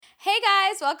Hey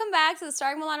guys, welcome back to the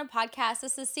Starring Milano podcast.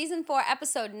 This is season 4,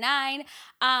 episode 9.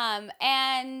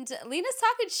 And Lena's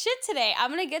talking shit today.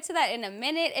 I'm gonna get to that in a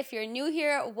minute. If you're new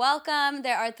here, welcome.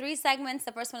 There are 3 segments.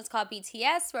 The first one is called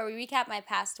BTS, where we recap my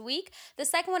past week. The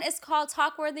second one is called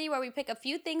Talkworthy, where we pick a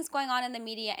few things going on in the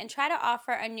media and try to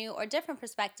offer a new or different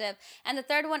perspective. And the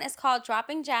third one is called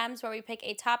Dropping Gems, where we pick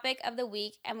a topic of the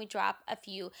week and we drop a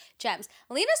few gems.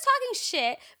 Lena's talking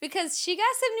shit because she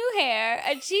got some new hair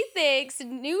and she thinks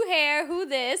new hair, who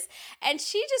this? And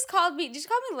she just called me. Did you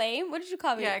call me lame? What did you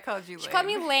call me? Yeah, I called you She lame. called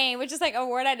me lame, which is like a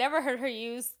word I never heard her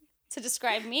use to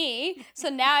describe me. So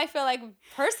now I feel like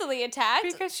personally attacked.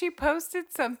 Because she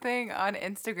posted something on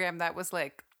Instagram that was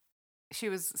like, she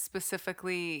was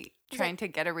specifically trying to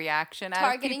get a reaction out of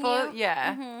Targeting people. you?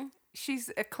 Yeah. Mm-hmm.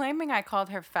 She's claiming I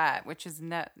called her fat, which is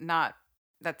not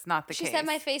that's not the She case. said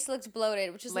my face looked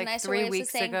bloated, which is like a nicer 3 way of weeks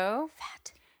saying ago.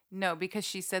 fat. No, because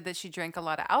she said that she drank a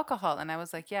lot of alcohol, and I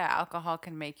was like, yeah, alcohol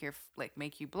can make you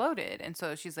bloated. And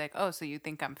so she's like, oh, so you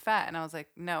think I'm fat? And I was like,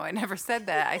 no, I never said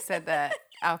that. I said that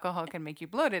alcohol can make you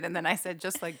bloated, and then I said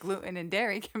just like gluten and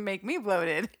dairy can make me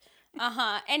bloated.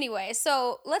 Anyway,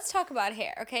 so let's talk about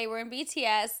hair. Okay, we're in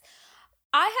BTS.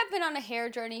 I have been on a hair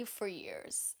journey for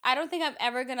years. I don't think I'm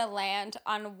ever gonna land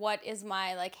on what is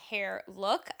my like hair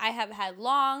look. I have had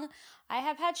long, I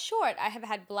have had short, I have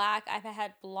had black, I've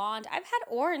had blonde, I've had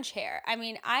orange hair. I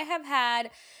mean, I have had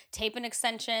tape-in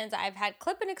extensions, I've had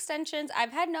clip-in extensions,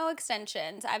 I've had no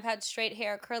extensions, I've had straight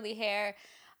hair, curly hair.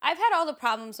 I've had all the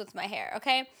problems with my hair,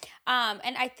 okay?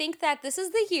 And I think that this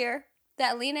is the year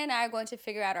that Lena and I are going to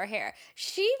figure out our hair.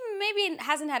 She maybe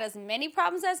hasn't had as many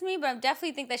problems as me, but I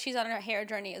definitely think that she's on her hair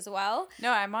journey as well.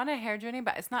 No, I'm on a hair journey,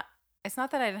 but it's not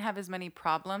that I didn't have as many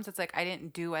problems. It's like I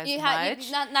didn't do as much.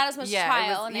 Not as much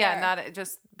trial and error. Not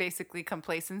just basically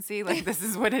complacency. Like this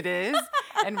is what it is.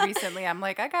 And recently, I'm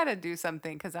like, I gotta do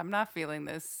something because I'm not feeling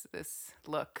this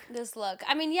look. This look.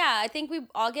 I mean, yeah, I think we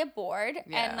all get bored.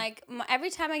 Yeah. And like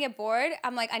every time I get bored,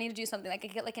 I'm like, I need to do something. Like I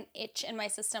get like an itch in my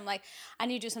system. Like I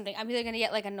need to do something. I'm either going to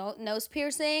get like a nose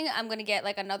piercing. I'm going to get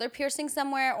like another piercing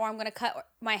somewhere, or I'm going to cut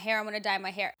my hair. I'm going to dye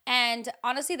my hair. And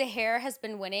honestly, the hair has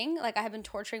been winning. Like I have been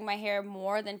torturing my hair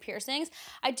more than piercings.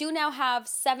 I do now have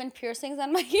 7 piercings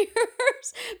on my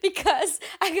ears because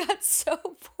I got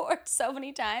so bored so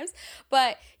many times.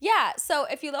 But yeah, so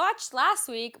if you watched last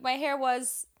week, my hair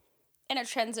was in a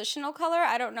transitional color.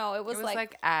 I don't know. It was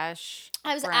like ash.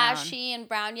 I was brown. ashy and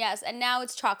brown, yes. And now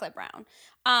it's chocolate brown.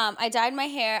 I dyed my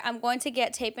hair. I'm going to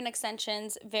get tape-in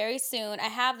extensions very soon. I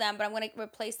have them, but I'm going to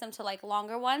replace them to like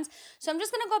longer ones. So I'm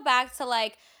just going to go back to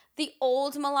like the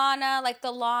old Milana, like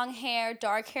the long hair,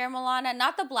 dark hair Milana,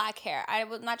 not the black hair. I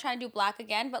was not trying to do black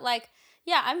again, but like,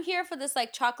 yeah, I'm here for this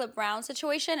like chocolate brown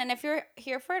situation. And if you're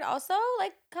here for it also,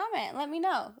 like comment, let me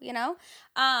know, you know?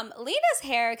 Lena's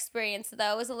hair experience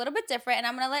though is a little bit different, and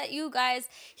I'm gonna let you guys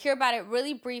hear about it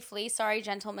really briefly. Sorry,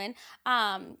 gentlemen,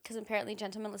 because apparently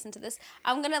gentlemen listen to this.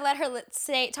 I'm gonna let her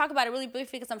talk about it really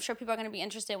briefly because I'm sure people are gonna be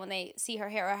interested when they see her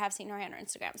hair or have seen her hair on her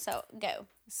Instagram. So go.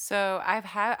 So I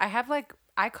have like,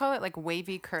 I call it like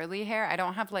wavy curly hair. I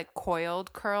don't have like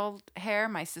coiled curled hair.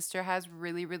 My sister has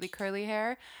really, really curly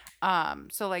hair.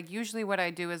 So like usually what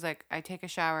I do is like I take a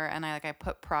shower and I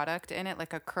put product in it,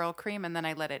 like a curl cream, and then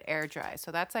I let it air dry.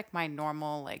 So that's like my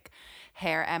normal like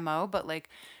hair MO. But like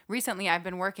recently I've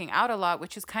been working out a lot,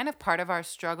 which is kind of part of our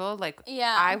struggle. Like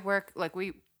Yeah. I work like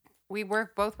we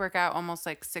both work out almost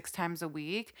like 6 times a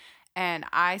week. And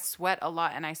I sweat a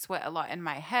lot, and I sweat a lot in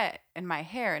my head, in my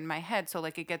hair, in my head. So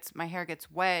like my hair gets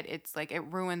wet. It's like it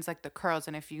ruins like the curls.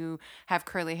 And if you have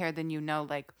curly hair, then you know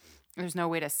like there's no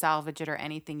way to salvage it or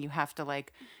anything. You have to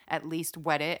like at least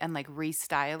wet it and like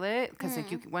restyle it because like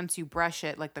once you brush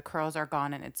it, like the curls are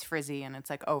gone and it's frizzy and it's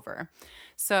like over.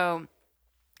 So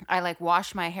I like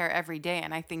wash my hair every day,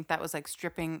 and I think that was like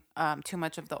stripping too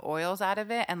much of the oils out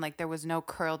of it, and like there was no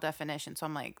curl definition. So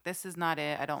I'm like, this is not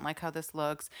it. I don't like how this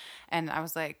looks. And I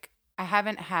was like, I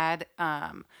haven't had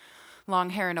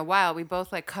long hair in a while. We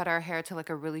both like cut our hair to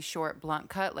like a really short blunt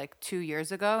cut like 2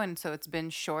 years ago, and so it's been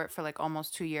short for like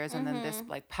almost 2 years. And then this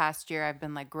like past year I've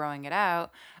been like growing it out.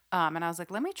 And I was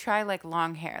like, let me try like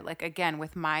long hair. Like again,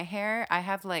 with my hair, I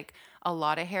have like a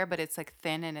lot of hair, but it's like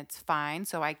thin and it's fine.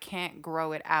 So I can't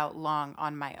grow it out long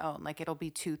on my own. Like it'll be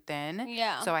too thin.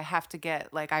 Yeah. So I have to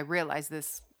get like, I realized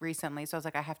this recently. So I was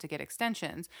like, I have to get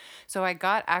extensions. So I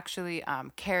got actually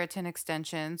keratin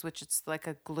extensions, which it's like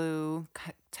a glue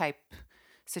type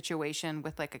situation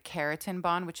with like a keratin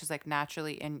bond, which is like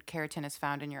naturally in keratin is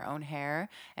found in your own hair,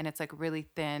 and it's like really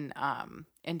thin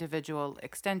individual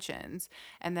extensions.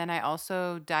 And then I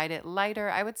also dyed it lighter.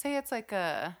 I would say it's like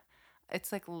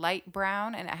it's like light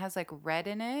brown and it has like red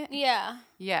in it. Yeah.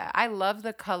 Yeah, I love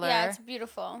the color. Yeah, it's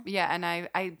beautiful. Yeah, and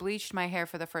I bleached my hair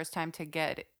for the first time to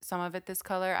get some of it this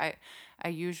color. I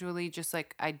usually just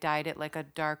like I dyed it like a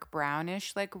dark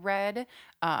brownish like red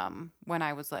when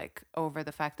I was like over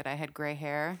the fact that I had gray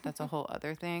hair. That's a whole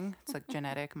other thing. It's like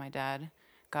genetic. My dad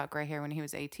got gray hair when he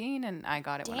was 18 and I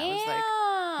got it when I was like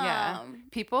yeah.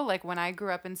 People like when I grew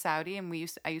up in Saudi and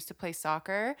I used to play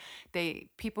soccer,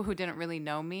 people who didn't really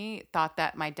know me thought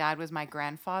that my dad was my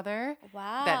grandfather.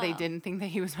 Wow. That they didn't think that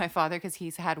he was my father because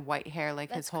he's had white hair like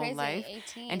That's his whole crazy. life.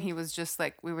 18. And he was just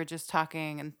like we were just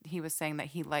talking and he was saying that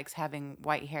he likes having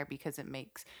white hair because it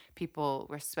makes people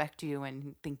respect you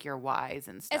and think you're wise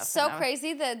and stuff. It's so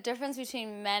crazy the difference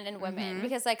between men and women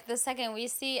because like the second we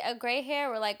see a gray hair,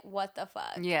 we're like, what the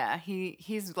fuck? Yeah,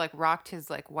 he's like rocked his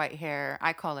like white hair.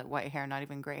 I call it white hair, not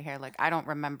even gray hair. Like I don't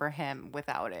remember him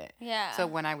without it. Yeah. So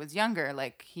when I was younger,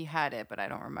 like he had it, but I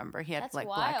don't remember. He had That's like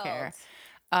wild. black hair.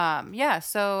 Yeah,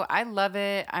 so I love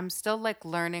it. I'm still like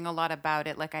learning a lot about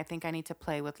it. Like I think I need to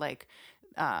play with like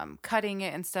cutting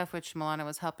it and stuff, which Milana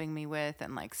was helping me with,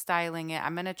 and like styling it.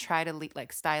 I'm gonna try to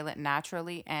like style it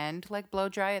naturally and like blow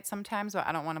dry it sometimes, but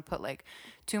I don't want to put like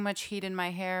too much heat in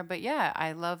my hair. But yeah,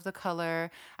 I love the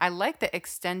color. I like the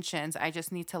extensions. I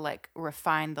just need to like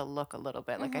refine the look a little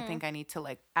bit. Like I think I need to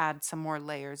like add some more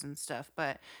layers and stuff,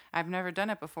 but I've never done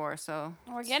it before, so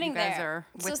we're getting you guys there. are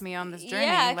with me on this journey.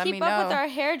 Yeah, Let keep me know. up with our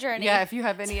hair journey. Yeah, if you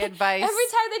have any advice. Every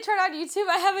time they turn on YouTube,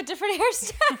 I have a different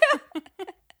hairstyle.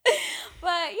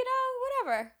 But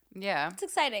whatever. Yeah. It's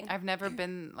exciting. I've never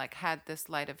been like had this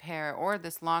light of hair or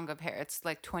this long of hair. It's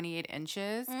like 28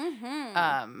 inches.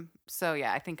 So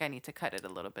yeah, I think I need to cut it a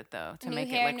little bit though to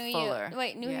make it like fuller. You.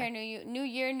 Wait, new hair, new you. New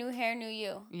year, new hair, new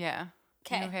you. Yeah.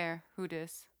 Okay. New hair. Who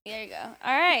dis? There you go.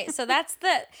 All right. So that's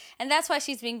why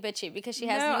she's being bitchy because she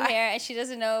has new hair and she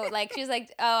doesn't know. Like she's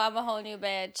like, oh, I'm a whole new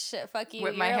bitch. Fuck you.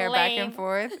 With my You're hair lame. back and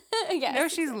forth. Yes. No,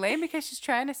 she's lame because she's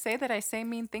trying to say that I say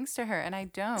mean things to her and I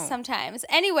don't. Sometimes.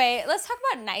 Anyway, let's talk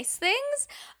about nice things.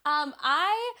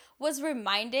 I was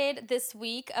reminded this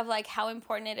week of like how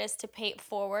important it is to pay it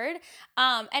forward.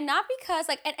 And not because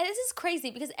like, and this is crazy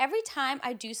because every time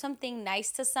I do something nice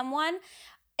to someone,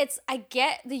 I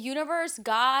get the universe,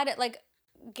 God, like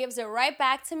gives it right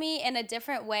back to me in a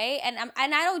different way, and I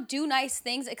don't do nice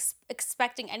things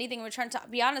expecting anything in return. To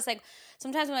be honest, like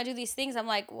sometimes when I do these things, I'm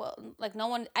like, well, like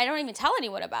I don't even tell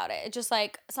anyone about it. It's just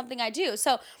like something I do.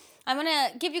 So I'm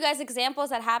gonna give you guys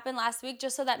examples that happened last week,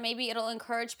 just so that maybe it'll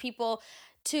encourage people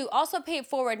to also pay it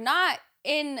forward, not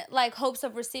in like hopes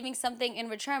of receiving something in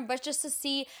return, but just to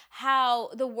see how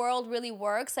the world really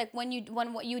works. Like when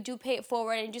what you do pay it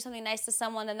forward and do something nice to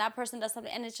someone, then that person does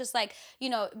something, and it's just like,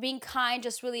 being kind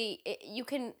just really,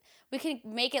 we can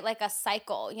make it like a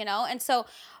cycle, And so,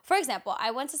 for example, I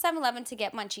went to 7-Eleven to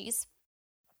get munchies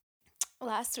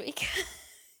last week.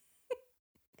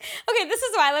 Okay, this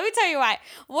is why. Let me tell you why.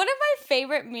 One of my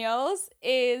favorite meals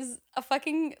is a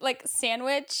fucking like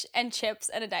sandwich and chips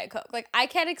and a Diet Coke. Like I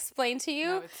can't explain to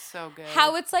you it's so good.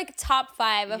 how it's like top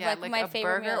 5 of like my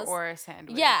favorite burger meals. or a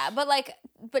sandwich. Yeah,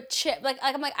 but chip like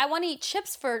I'm like I want to eat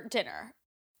chips for dinner.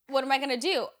 What am I gonna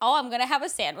do? Oh, I'm gonna have a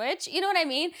sandwich. You know what I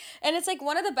mean? And it's like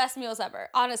one of the best meals ever.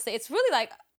 Honestly, it's really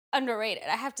like underrated,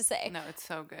 I have to say. No, it's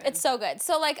so good. It's so good.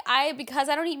 So like because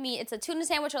I don't eat meat, it's a tuna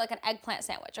sandwich or like an eggplant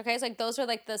sandwich. Okay, so like those are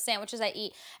like the sandwiches I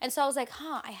eat. And so I was like,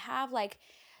 I have like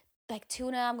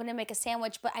tuna, I'm gonna make a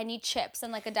sandwich, but I need chips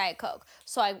and like a Diet Coke.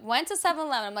 So I went to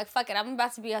 7-Eleven. I'm like, fuck it, I'm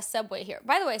about to be a Subway here.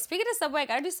 By the way, speaking of Subway, I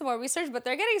gotta do some more research, but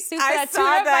they're getting sued for that tuna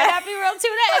by Happy Meal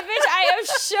tuna. And bitch, I am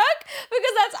shook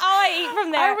because that's all I eat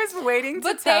from there. I was waiting to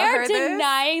but tell they her are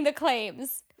denying the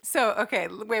claims. So, okay,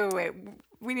 wait.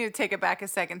 We need to take it back a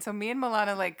second. So me and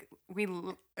Milana, like, we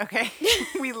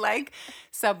like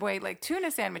Subway, like,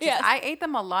 tuna sandwiches. Yes. I ate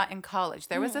them a lot in college.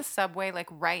 There was a Subway, like,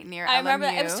 right near LMU. I remember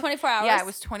that. It was 24 hours. Yeah, it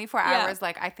was 24 hours.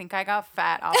 Like, I think I got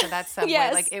fat off of that Subway.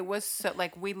 Yes. Like, it was so,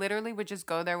 like, we literally would just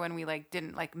go there when we, like,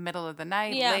 didn't, like, middle of the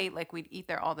night, late. Like, we'd eat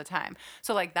there all the time.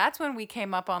 So, like, that's when we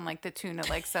came up on, like, the tuna,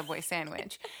 like, Subway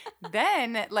sandwich.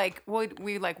 Then, like,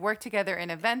 we like, worked together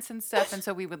in events and stuff. And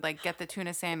so we would, like, get the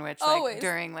tuna sandwich, like, Always.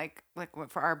 during, like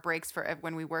for our breaks for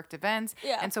when we worked events.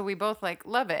 Yeah. And so we both like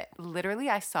love it. Literally,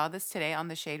 I saw this today on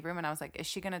the Shade Room and I was like, is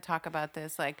she going to talk about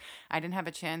this? Like, I didn't have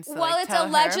a chance to Well, like, it's tell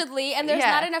allegedly, her. and there's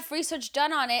not enough research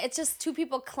done on it. It's just 2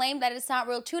 people claim that it's not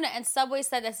real tuna, and Subway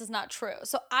said this is not true.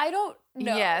 So I don't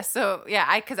know. Yeah. So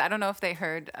yeah, because I don't know if they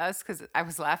heard us because I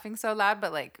was laughing so loud,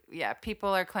 but like, yeah, people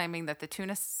are claiming that the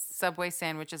tuna Subway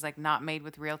sandwich is like not made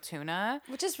with real tuna.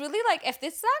 Which is really like, if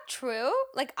it's not true,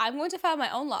 like I'm going to file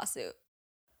my own lawsuit.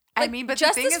 Like, I mean, but the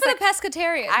thing justice is, for like, the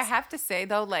pescatarians. I have to say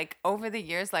though, like over the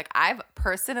years, like I've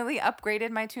personally upgraded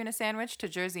my tuna sandwich to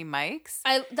Jersey Mike's.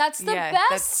 That's the Yeah,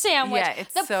 best sandwich. yeah,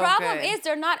 it's The so problem good. is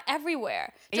they're not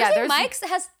everywhere. Yeah, Jersey there's Mike's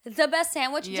has the best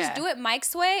sandwich. Just Yeah. do it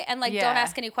Mike's way and like don't Yeah.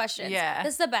 ask any questions. Yeah.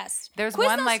 This is the best. There's Quiznos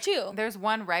one like too. there's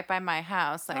one right by my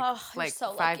house, like Oh, you're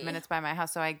so 5 lucky. minutes by my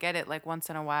house, so I get it like once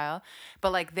in a while.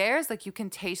 But like theirs, like you can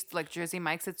taste like Jersey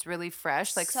Mike's. It's really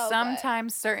fresh. Like So good.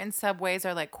 sometimes certain Subways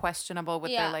are like questionable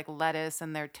with Yeah. their like lettuce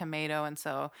and their tomato, and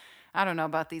so I don't know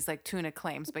about these like tuna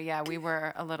claims, but yeah, we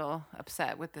were a little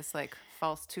upset with this like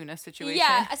false tuna situation.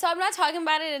 Yeah, so I'm not talking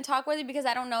about it in Talk Worthy because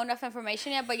I don't know enough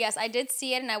information yet. But yes, I did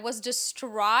see it and I was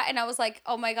distraught and I was like,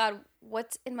 oh my God,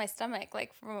 what's in my stomach?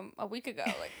 Like from a week ago.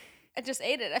 Like I just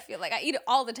ate it. I feel like I eat it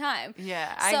all the time.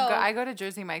 Yeah, So, I go to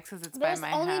Jersey Mike's because it's by there's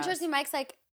my only house. Jersey Mike's,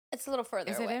 like it's a little further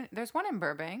Is it away. in? There's one in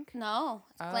Burbank. No,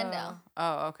 it's Glendale.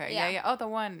 Oh, okay. Yeah, Yeah. yeah. Oh, the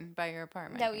one by your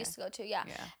apartment. That we used to go to, yeah.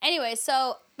 Yeah. Anyway,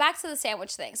 so back to the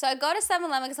sandwich thing. So I go to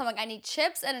 7-Eleven because I'm like, I need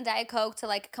chips and a Diet Coke to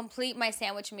like complete my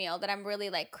sandwich meal that I'm really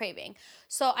like craving.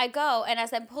 So I go, and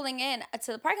as I'm pulling in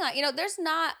to the parking lot, there's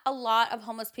not a lot of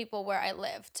homeless people where I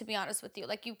live, to be honest with you.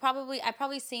 Like I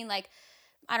probably seen like,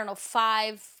 I don't know,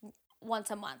 5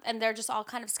 once a month, and they're just all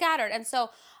kind of scattered. And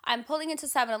so I'm pulling into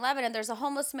 7-Eleven, and there's a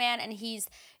homeless man, and he's,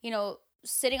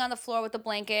 sitting on the floor with a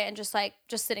blanket and just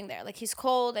sitting there. Like he's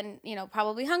cold and,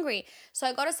 probably hungry. So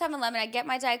I go to 7-Eleven, I get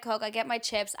my Diet Coke, I get my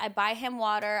chips, I buy him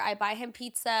water, I buy him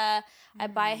pizza, I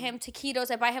buy him taquitos,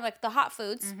 I buy him like the hot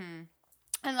foods. Mm-hmm.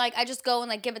 And like I just go and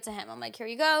like give it to him. I'm like, here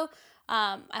you go.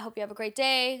 I hope you have a great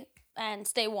day and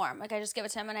stay warm. Like I just give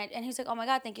it to him, and he's like, oh my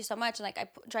God, thank you so much. And like I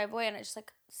drive away and I just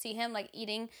like see him like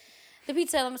eating the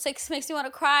pizza, and it's like makes me want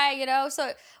to cry,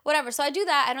 so whatever. So I do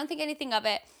that. I don't think anything of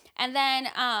it. And then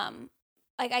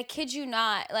like I kid you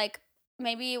not, like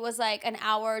maybe it was like an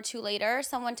hour or two later,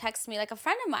 someone texts me, like a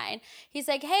friend of mine. He's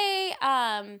like, hey,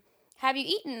 have you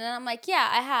eaten? And I'm like, yeah,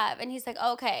 I have. And he's like,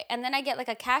 okay. And then I get like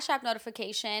a Cash App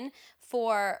notification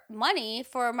for money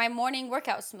for my morning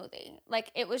workout smoothie.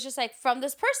 Like it was just like from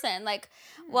this person, like,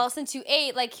 well, since you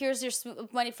ate, like here's your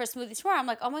money for smoothies tomorrow. I'm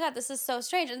like, oh my God, this is so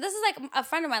strange. And this is like a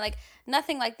friend of mine, like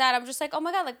nothing like that. I'm just like, oh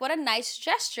my God, like what a nice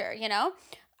gesture,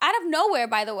 out of nowhere,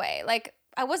 by the way. Like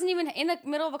I wasn't even in the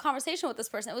middle of a conversation with this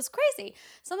person. It was crazy.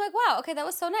 So I'm like, wow, okay, that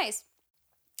was so nice.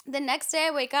 The next day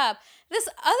I wake up, this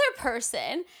other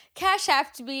person Cash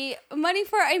Apped me money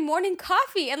for a morning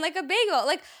coffee and like a bagel.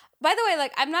 Like, by the way,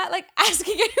 like I'm not like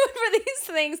asking anyone for these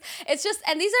things. It's just,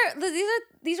 and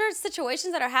these are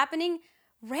situations that are happening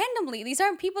randomly. These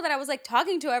aren't people that I was like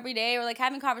talking to every day or like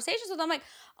having conversations with. I'm like,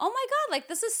 oh my God, like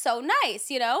this is so nice,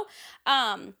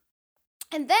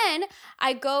 And then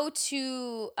I go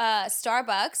to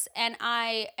Starbucks and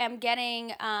I am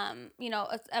getting, I'm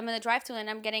in the drive-thru and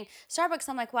I'm getting Starbucks.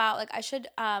 I'm like, wow, like I should,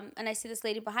 and I see this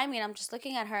lady behind me and I'm just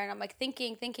looking at her and I'm like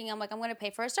thinking, I'm like, I'm going to pay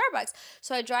for her Starbucks.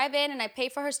 So I drive in and I pay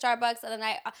for her Starbucks, and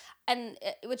then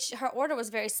which her order was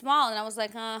very small, and I was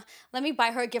like, let me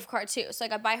buy her a gift card too. So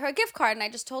like I buy her a gift card, and I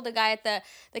just told the guy at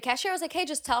the cashier, I was like, hey,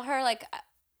 just tell her like,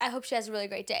 I hope she has a really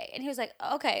great day. And he was like,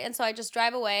 okay. And so I just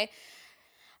drive away.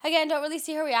 Again, don't really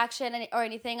see her reaction or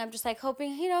anything. I'm just like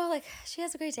hoping, like she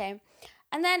has a great day.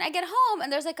 And then I get home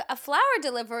and there's like a flower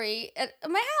delivery at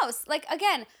my house. Like,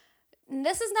 again,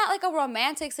 this is not like a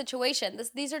romantic situation.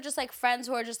 These are just like friends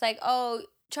who are just like, oh,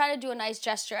 trying to do a nice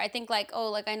gesture. I think like, oh,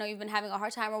 like I know you've been having a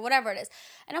hard time or whatever it is.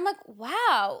 And I'm like,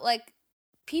 wow, like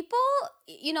people,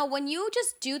 when you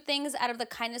just do things out of the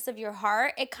kindness of your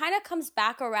heart, it kind of comes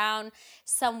back around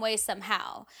some way,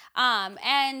 somehow.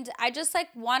 And I just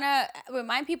like want to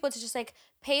remind people to just like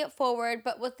pay it forward,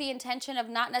 but with the intention of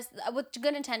with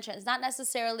good intentions, not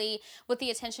necessarily with the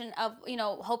intention of,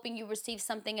 hoping you receive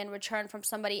something in return from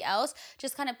somebody else.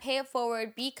 Just kind of pay it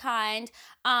forward, be kind,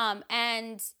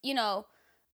 and,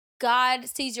 God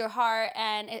sees your heart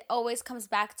and it always comes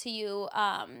back to you,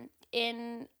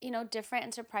 in different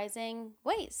and surprising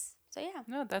ways. So yeah.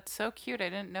 No, that's so cute. I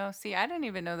didn't know. See, I didn't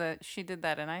even know that she did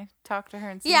that, and I talked to her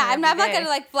and I'm not gonna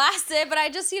like blast it, but I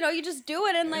just you just do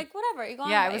it and like whatever you go.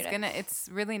 Yeah, I was gonna. It's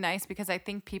really nice because I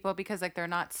think people, because like they're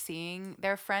not seeing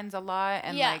their friends a lot,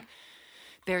 and like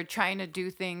they're trying to do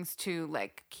things to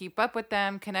like keep up with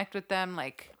them, connect with them,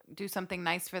 like do something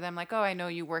nice for them, like, oh, I know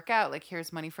you work out, like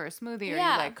here's money for a smoothie, or you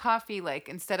like coffee, like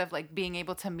instead of like being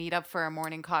able to meet up for a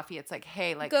morning coffee, it's like,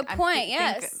 hey, like good point.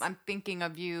 Yes, I'm thinking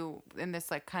of you in this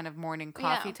like kind of morning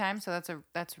coffee time. So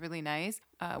that's really nice.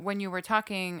 When you were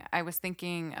talking, I was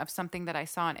thinking of something that I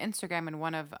saw on Instagram, and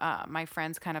one of my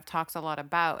friends kind of talks a lot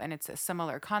about, and it's a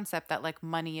similar concept that like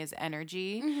money is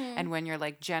energy, and when you're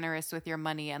like generous with your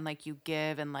money and like you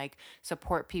give and like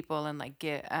support people and like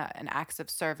get an acts of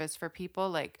service for people,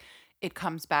 like it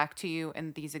comes back to you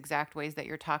in these exact ways that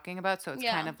you're talking about. So it's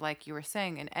kind Yeah. of like you were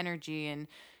saying, an energy, and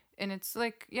it's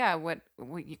like, yeah, what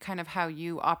you kind of how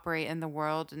you operate in the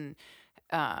world, and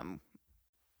um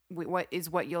what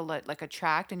you'll like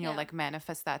attract, and you'll Yeah. like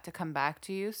manifest that to come back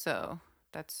to you. So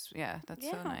that's so Yeah.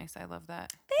 nice. I love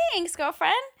that. Thanks,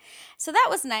 girlfriend. So that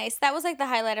was nice. That was like the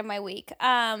highlight of my week.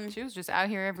 She was just out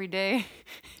here every day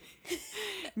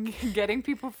getting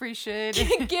people free shit.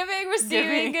 Giving, receiving,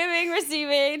 Giving. giving,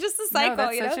 receiving. Just a No, cycle,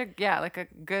 that's you know? such a, yeah, like a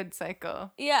good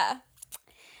cycle. Yeah.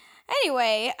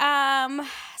 Anyway,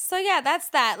 so yeah, that's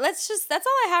that. That's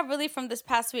all I have really from this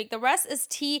past week. The rest is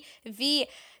TV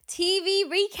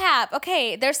recap.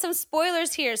 Okay, there's some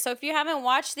spoilers here. So if you haven't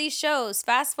watched these shows,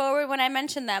 fast forward when I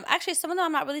mention them. Actually, some of them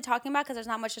I'm not really talking about because there's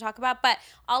not much to talk about, but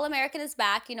All American is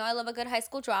back. You know, I love a good high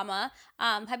school drama.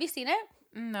 Have you seen it?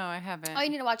 No, I haven't. Oh, you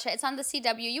need to watch it. It's on the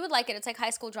CW. You would like it. It's like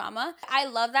high school drama. I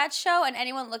love that show, and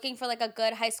anyone looking for like a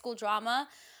good high school drama,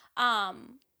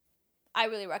 I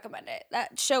really recommend it.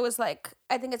 That show is like,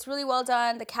 I think it's really well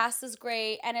done. The cast is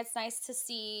great, and it's nice to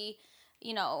see,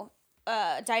 you know,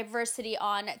 diversity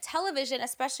on television,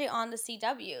 especially on the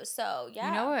CW. So yeah.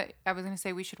 You know what? I was gonna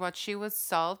say we should watch. She Was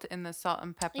Salt in the Salt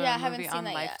and Pepper Yeah, I haven't movie seen on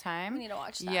that yet. Lifetime. We need to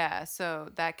watch that. Yeah, so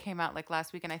that came out like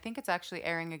last week, and I think it's actually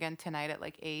airing again tonight at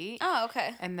like 8. Oh,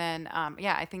 okay. And then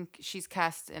yeah, I think she's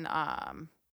cast in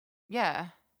yeah.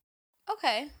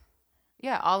 Okay.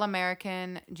 Yeah, All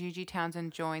American. Gigi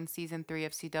Townsend joined season 3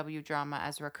 of CW drama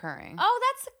as recurring. Oh,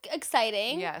 that's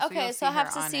exciting. Yeah, so okay, you'll so I see have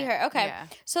her to on see it. her. Okay. Yeah.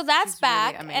 So that's She's really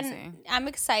back, and amazing. I'm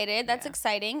excited. That's Yeah.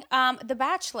 exciting. The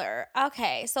Bachelor.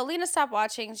 Okay. So Lena stopped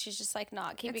watching. She's just like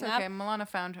not keeping It's okay. up. Milana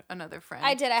found another friend.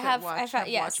 I did. I to have watch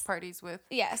yes. parties with.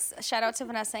 Yes. Shout out to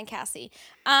Vanessa and Cassie.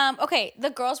 Okay, the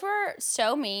girls were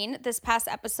so mean this past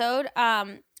episode.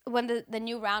 When the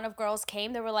new round of girls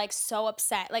came, they were like so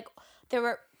upset. Like they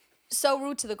were so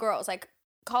rude to the girls, like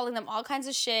calling them all kinds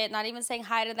of shit, not even saying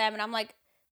hi to them. And I'm like,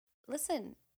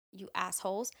 listen, you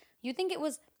assholes. You think it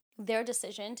was their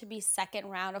decision to be second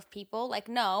round of people? Like,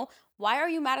 no. Why are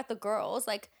you mad at the girls?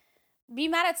 Like, be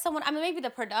mad at someone. I mean, maybe the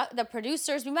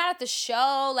producers. Be mad at the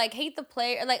show. Like, hate the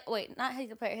player. Like, wait, not hate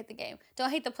the player, hate the game. Don't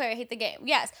hate the player, hate the game.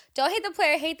 Yes, don't hate the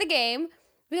player, hate the game.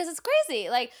 Because it's crazy.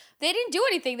 Like, they didn't do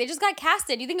anything. They just got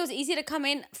casted. You think it was easy to come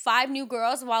in 5 new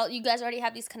girls while you guys already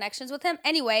have these connections with him?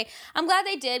 Anyway, I'm glad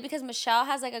they did because Michelle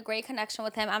has, like, a great connection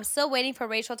with him. I'm still waiting for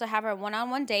Rachel to have her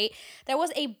one-on-one date. There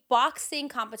was a boxing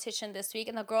competition this week,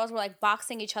 and the girls were, like,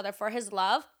 boxing each other for his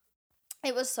love.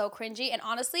 It was so cringy. And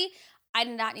honestly, I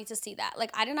did not need to see that.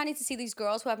 Like, I did not need to see these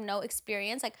girls who have no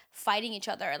experience, like, fighting each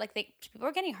other. Like, people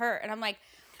are getting hurt. And I'm like,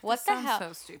 what the hell?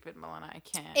 So stupid, Milana. I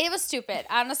can't. It was stupid.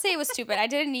 Honestly, it was stupid. I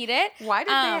didn't need it. Why did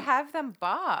they have them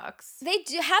box? They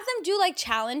do have them do like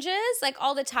challenges like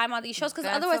all the time on these shows because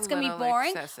That's otherwise a it's gonna be little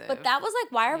boring. excessive. But that was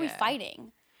like, why are we Yeah.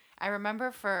 fighting? I remember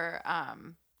for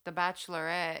The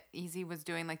Bachelorette, Easy was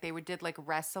doing like did like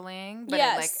wrestling, but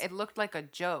Yes. it looked like a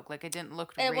joke. Like it didn't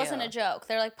look It real. wasn't a joke.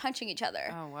 They're like punching each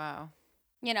other. Oh wow.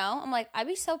 You know, I'm like, I'd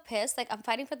be so pissed. Like, I'm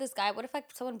fighting for this guy. What if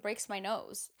like someone breaks my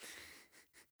nose?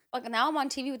 Like now I'm on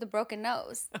TV with a broken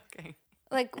nose. Okay.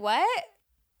 Like what?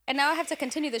 And now I have to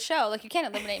continue the show. Like you can't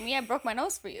eliminate me. I broke my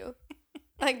nose for you.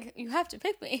 Like you have to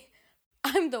pick me.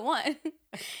 I'm the one.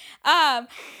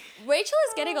 Rachel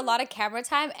is getting a lot of camera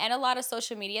time and a lot of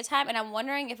social media time, and I'm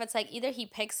wondering if it's like either he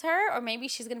picks her or maybe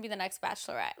she's gonna be the next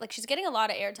Bachelorette. Like she's getting a lot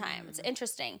of airtime. It's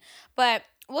interesting, but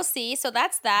we'll see. So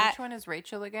that's that. Which one is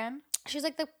Rachel again? She's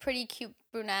like the pretty cute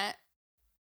brunette.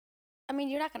 I mean,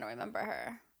 you're not gonna remember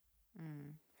her.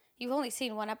 You've only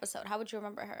seen one episode. How would you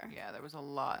remember her? Yeah, there was a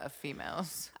lot of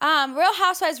females. Real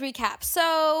Housewives recap.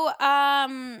 So,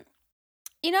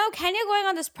 you know, Kenya going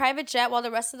on this private jet while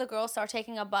the rest of the girls start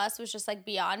taking a bus was just like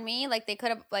beyond me. Like they could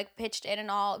have like pitched in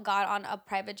and all got on a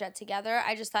private jet together.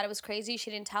 I just thought it was crazy. She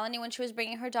didn't tell anyone she was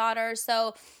bringing her daughter.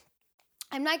 So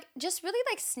I'm like just really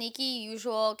like sneaky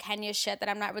usual Kenya shit that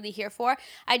I'm not really here for.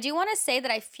 I do want to say that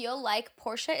I feel like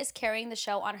Portia is carrying the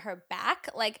show on her back.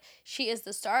 Like she is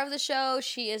the star of the show.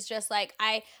 She is just like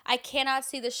I cannot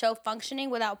see the show functioning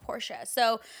without Portia.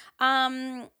 So,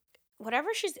 whatever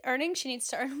she's earning, she needs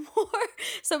to earn more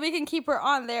so we can keep her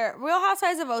on there. Real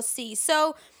Housewives of OC.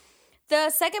 So the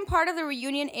second part of the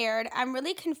reunion aired. I'm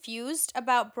really confused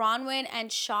about Bronwyn and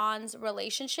Sean's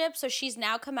relationship. So she's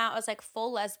now come out as like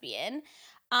full lesbian.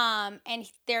 And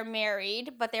they're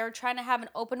married, but they were trying to have an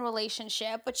open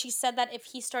relationship. But she said that if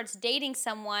he starts dating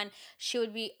someone, she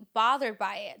would be bothered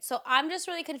by it. So I'm just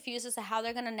really confused as to how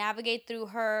they're going to navigate through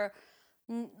her,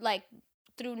 like,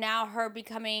 through now her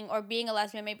becoming or being a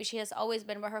lesbian. Maybe she has always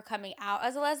been, but her coming out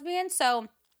as a lesbian. So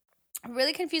I'm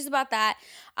really confused about that.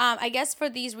 I guess for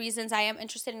these reasons, I am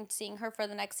interested in seeing her for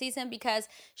the next season because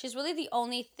she's really the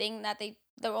only thing that they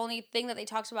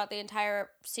talked about the entire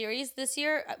series this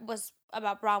year was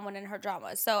about Bronwyn and her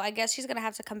dramas. So I guess she's gonna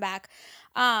have to come back.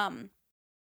 Um,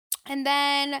 and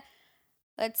then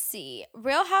let's see.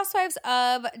 Real Housewives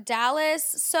of Dallas.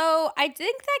 So I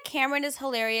think that Cameron is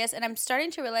hilarious, and I'm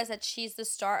starting to realize that she's the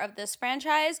star of this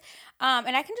franchise.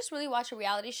 And I can just really watch a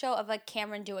reality show of like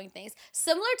Cameron doing things.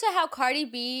 Similar to how Cardi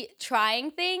B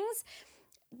trying things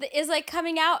is like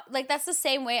coming out. Like that's the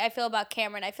same way I feel about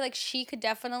Cameron. I feel like she could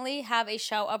definitely have a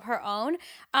show of her own.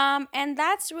 And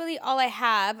that's really all I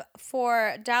have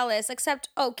for Dallas, except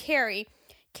Carrie.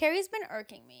 Carrie's been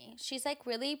irking me. She's like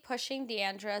really pushing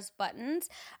Deandra's buttons.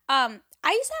 I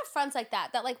used to have friends like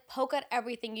that like poke at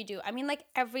everything you do. I mean, like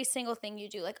every single thing you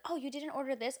do. Like, oh, you didn't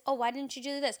order this. Oh, why didn't you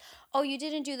do this? Oh, you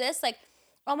didn't do this. Like,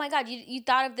 oh my God, you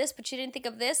thought of this, but you didn't think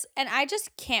of this. And I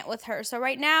just can't with her. So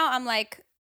right now I'm like,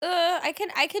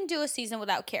 I can do a season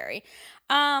without Carrie.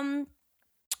 The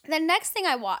next thing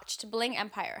I watched, Bling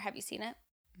Empire. Have you seen it?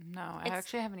 No, I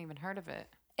actually haven't even heard of it.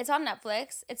 It's on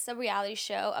Netflix. It's a reality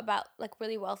show about like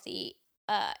really wealthy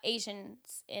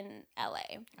Asians in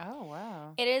LA. Oh,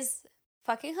 wow. It is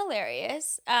fucking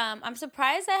hilarious. I'm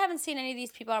surprised I haven't seen any of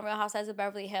these people on Real Housewives of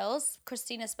Beverly Hills,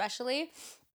 Christine especially.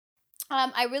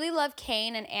 I really love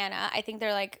Kane and Anna. I think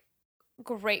they're like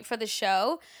great for the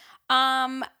show.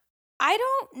 I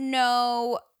don't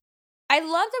know. I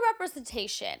love the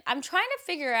representation. I'm trying to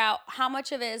figure out how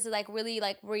much of it is like really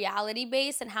like reality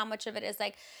based and how much of it is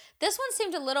like this one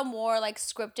seemed a little more like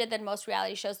scripted than most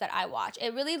reality shows that I watch.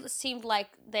 It really seemed like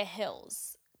The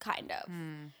Hills kind of.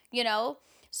 You know?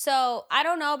 So, I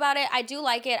don't know about it. I do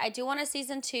like it. I do want a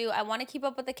season 2. I want to keep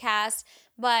up with the cast,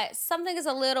 but something is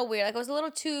a little weird. Like it was a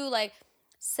little too like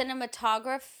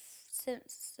cinematograph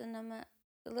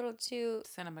a little too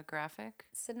cinematographic.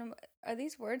 Are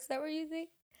these words that we're using?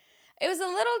 It was a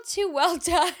little too well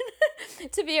done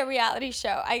to be a reality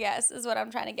show, I guess, is what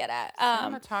I'm trying to get at.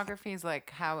 Cinematography is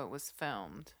like how it was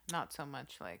filmed, not so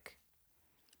much like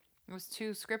it was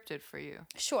too scripted for you.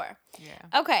 Sure.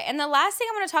 Yeah. Okay, and the last thing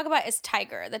I'm going to talk about is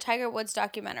Tiger, the Tiger Woods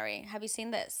documentary. Have you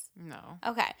seen this? No.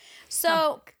 Okay.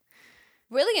 So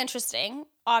really interesting,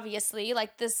 obviously.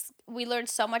 Like this, we learned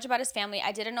so much about his family.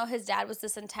 I didn't know his dad was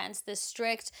this intense, this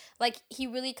strict. Like he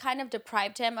really kind of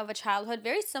deprived him of a childhood,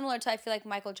 very similar to I feel like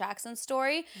Michael Jackson's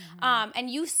story. And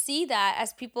you see that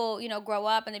as people, grow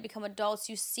up and they become adults,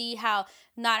 you see how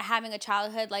not having a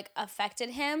childhood like affected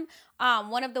him.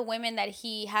 One of the women that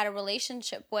he had a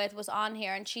relationship with was on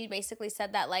here, and she basically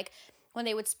said that like when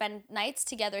they would spend nights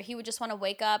together, he would just want to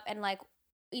wake up and like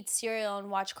eat cereal and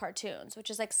watch cartoons, which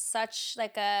is like such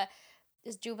like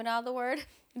is juvenile the word?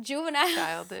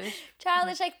 Juvenile.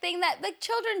 Childish like thing that like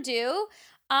children do.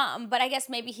 But I guess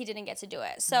maybe he didn't get to do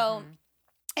it. So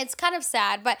it's kind of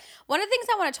sad. But one of the things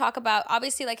I want to talk about,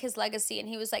 obviously like his legacy, and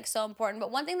he was like so important.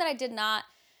 But one thing that I did not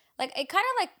like, it kind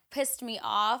of like pissed me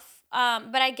off.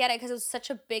 But I get it because it was such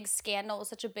a big scandal, it was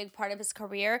such a big part of his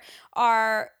career,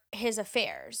 are his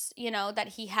affairs, that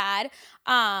he had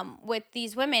with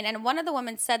these women. And one of the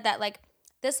women said that like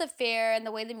this affair and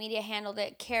the way the media handled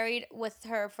it carried with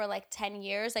her for like 10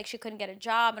 years. Like she couldn't get a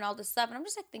job and all this stuff. And I'm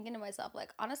just like thinking to myself,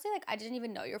 like, honestly, like I didn't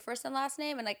even know your first and last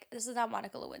name. And like, this is not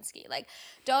Monica Lewinsky. Like,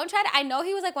 don't try to, I know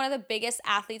he was like one of the biggest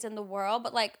athletes in the world,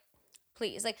 but like,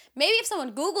 please, like maybe if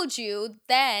someone Googled you,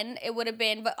 then it would have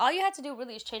been, but all you had to do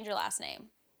really is change your last name.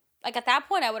 Like at that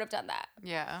point, I would have done that.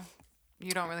 Yeah.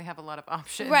 You don't really have a lot of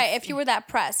options. Right, if you were that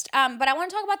pressed. But I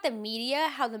want to talk about the media,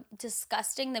 how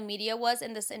disgusting the media was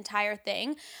in this entire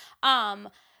thing.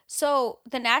 So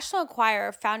the National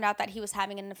Enquirer found out that he was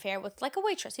having an affair with like a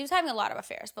waitress. He was having a lot of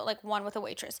affairs, but like one with a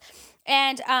waitress.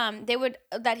 And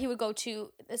he would go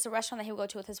to, it's a restaurant that he would go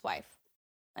to with his wife.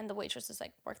 And the waitresses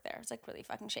like worked there. It's like really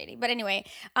fucking shady. But anyway,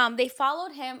 they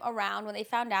followed him around when they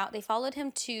found out. They followed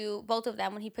him to, both of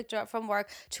them, when he picked her up from work,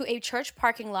 to a church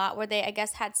parking lot where they, I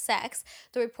guess, had sex.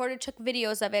 The reporter took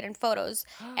videos of it and photos.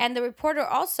 And the reporter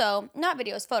also, not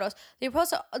videos, photos.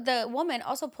 The woman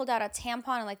also pulled out a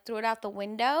tampon and like threw it out the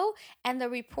window. And the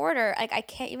reporter, like I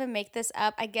can't even make this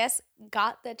up, I guess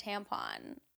got the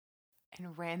tampon.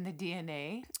 And ran the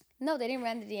DNA? No, they didn't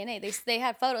run the DNA. They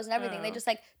had photos and everything. They just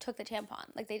like took the tampon.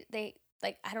 Like they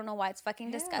like I don't know why it's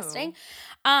fucking disgusting.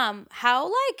 How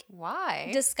like why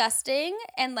disgusting,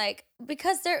 and like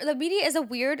because the media is a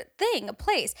weird thing, a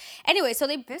place. Anyway, so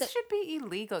this should be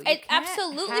illegal. It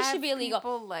absolutely should be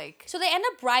illegal. Like so they end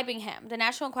up bribing him. The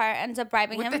National Enquirer ends up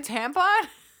bribing him with the tampon.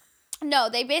 No,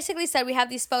 they basically said we have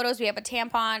these photos, we have a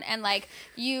tampon, and like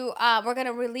we're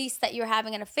gonna release that you're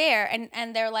having an affair,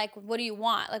 and they're like, what do you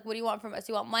want? Like, what do you want from us?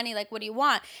 You want money? Like, what do you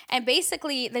want? And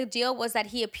basically, the deal was that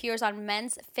he appears on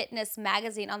Men's Fitness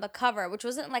magazine on the cover, which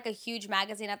wasn't like a huge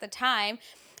magazine at the time,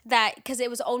 that because it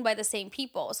was owned by the same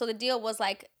people. So the deal was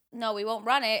like, no, we won't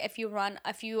run it if you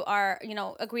are,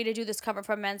 agree to do this cover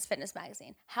for Men's Fitness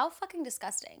magazine. How fucking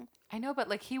disgusting. I know, but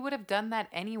like he would have done that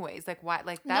anyways. Like why?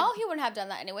 Like that. No, he wouldn't have done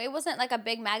that anyway. It wasn't like a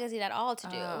big magazine at all to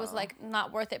do. It was Oh. like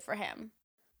not worth it for him.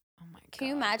 Oh my god. Can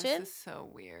you imagine? This is so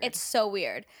weird. It's so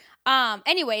weird.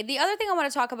 Anyway, the other thing I want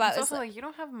to talk about It's is also like you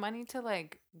don't have money to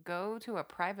like go to a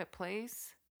private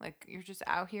place. Like you're just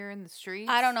out here in the streets.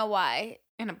 I don't know why.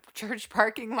 In a church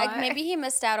parking lot. Like maybe he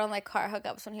missed out on like car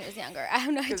hookups when he was younger. I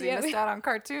have no Because idea. he missed out on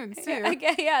cartoons too.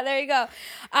 Yeah, there you go.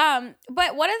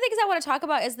 But one of the things I want to talk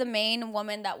about is the main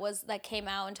woman that came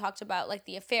out and talked about like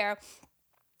the affair,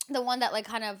 the one that like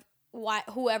kind of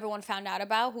who everyone found out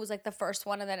about, who was like the first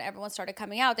one, and then everyone started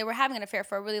coming out. They were having an affair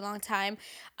for a really long time,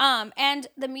 and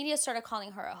the media started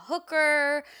calling her a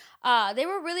hooker. They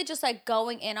were really just like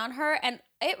going in on her, and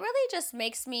it really just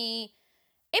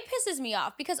it pisses me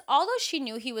off because although she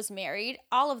knew he was married,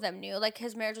 all of them knew, like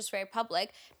his marriage was very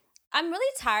public. I'm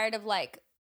really tired of like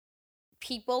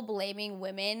people blaming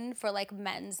women for like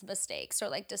men's mistakes or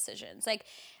like decisions. Like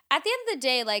at the end of the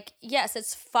day, like, yes,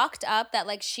 it's fucked up that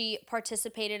like she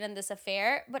participated in this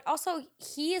affair, but also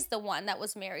he is the one that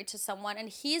was married to someone, and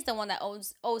he's the one that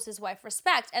owes his wife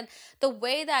respect. And the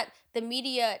way that the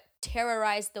media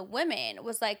terrorized the women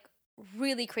was like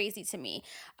really crazy to me.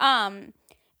 And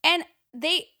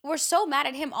they were so mad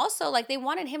at him also, like they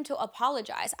wanted him to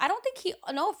apologize. I don't think he,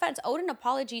 no offense, owed an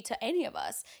apology to any of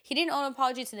us. He didn't owe an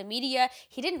apology to the media.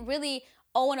 He didn't really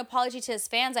owe an apology to his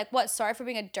fans. Like, what, sorry for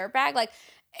being a dirtbag? Like,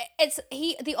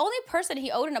 the only person he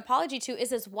owed an apology to is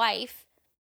his wife.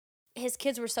 His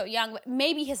kids were so young, but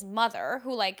maybe his mother,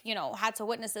 who like, had to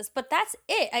witness this, but that's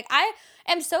it. Like, I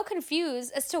am so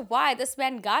confused as to why this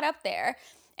man got up there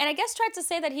and I guess tried to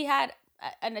say that he had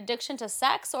an addiction to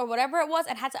sex or whatever it was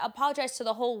and had to apologize to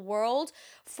the whole world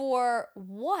for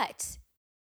what?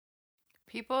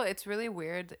 People, it's really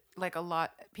weird. Like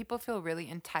people feel really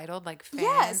entitled, like fans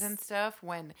Yes. and stuff.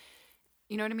 When,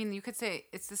 you know what I mean? You could say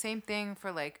it's the same thing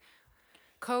for like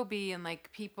Kobe and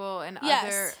like people and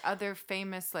Yes. other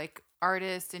famous like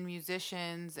artists and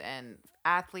musicians and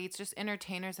athletes, just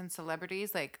entertainers and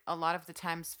celebrities. Like a lot of the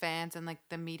times, fans and like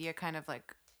the media kind of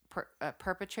like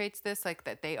perpetrates this, like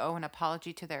that they owe an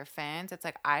apology to their fans. It's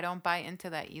like I don't buy into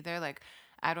that either. Like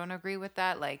I don't agree with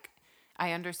that. Like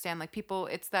I understand like people,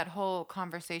 it's that whole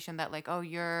conversation that like, oh,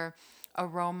 you're a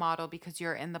role model because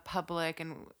you're in the public,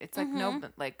 and it's like no,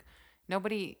 like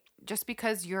nobody, just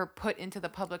because you're put into the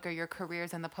public or your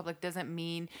career's in the public doesn't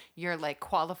mean you're like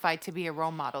qualified to be a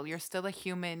role model. You're still a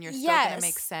human. You're still gonna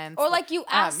make sense. Or like you You're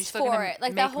asked still for gonna it.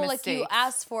 Like make that whole like you mistakes.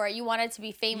 asked for it. You wanted to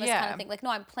be famous kind Yeah. of thing. Like, no,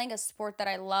 I'm playing a sport that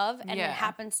I love and it Yeah.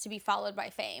 happens to be followed by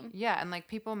fame. Yeah, and like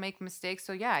people make mistakes.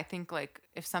 So yeah, I think like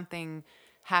if something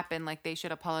happened, like they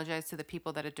should apologize to the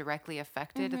people that are directly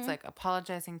affected. It's like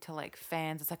apologizing to like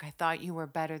fans. It's like, I thought you were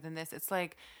better than this. It's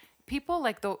like people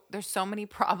like there's so many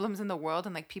problems in the world,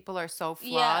 and like people are so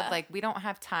flawed. Yeah. Like we don't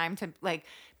have time to like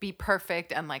be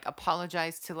perfect and like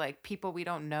apologize to like people we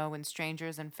don't know and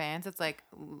strangers and fans. It's like,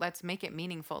 let's make it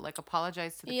meaningful. Like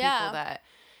apologize to the Yeah. people that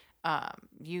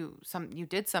you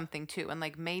did something to, and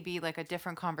like maybe like a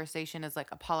different conversation is like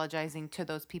apologizing to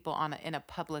those people in a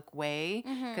public way,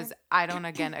 because I don't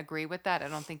again agree with that. I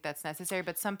don't think that's necessary,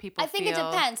 but some people I think it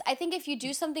depends. I think if you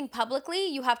do something publicly,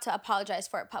 you have to apologize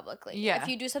for it publicly. Yeah. If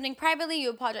you do something privately, you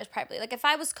apologize privately. Like if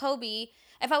I was Kobe,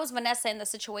 if I was Vanessa in the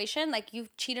situation, like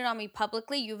you've cheated on me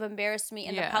publicly, you've embarrassed me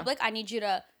in the Yeah. public, I need you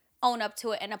to own up to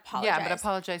it and apologize. Yeah, but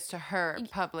apologize to her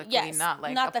publicly, Yes, not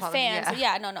like not the fans.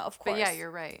 Yeah. Yeah, no, of course. But yeah,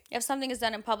 you're right. If something is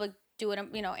done in public, do it,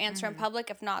 answer in public.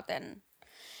 If not, then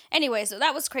anyway, so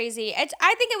that was crazy. I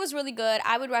think it was really good.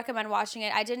 I would recommend watching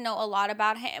it. I didn't know a lot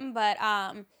about him, but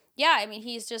yeah, I mean,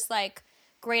 he's just like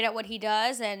great at what he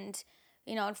does, and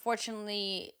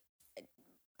unfortunately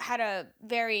had a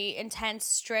very intense,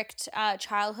 strict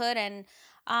childhood, and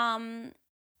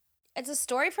it's a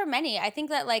story for many. I think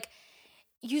that like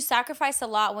you sacrifice a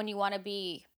lot when you want to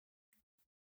be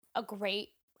a great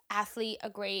athlete, a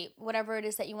great whatever it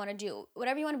is that you want to do,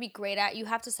 whatever you want to be great at, you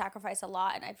have to sacrifice a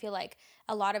lot. And I feel like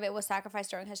a lot of it was sacrificed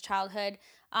during his childhood,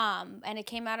 and it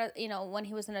came out of when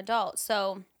he was an adult.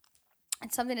 So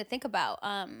it's something to think about.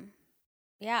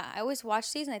 Yeah, I always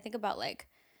watch these and I think about like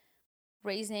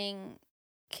raising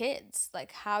kids.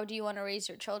 Like, how do you want to raise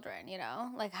your children, you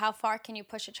know? Like, how far can you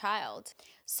push a child?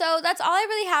 So that's all I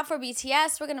really have for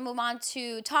BTS. We're going to move on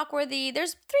to Talkworthy.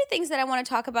 There's 3 things that I want to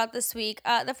talk about this week.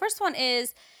 The first one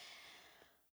is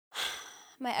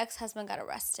my ex-husband got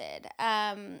arrested.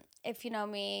 If you know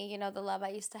me, you know the love I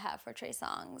used to have for Trey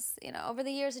Songz. You know, over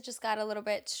the years it just got a little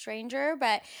bit stranger,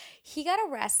 but he got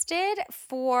arrested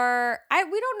for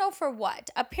we don't know for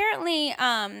what. Apparently,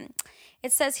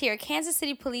 it says here, Kansas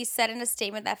City police said in a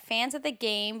statement that fans at the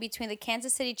game between the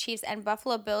Kansas City Chiefs and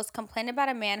Buffalo Bills complained about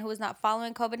a man who was not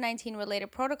following COVID-19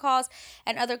 related protocols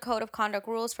and other code of conduct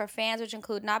rules for fans, which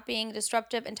include not being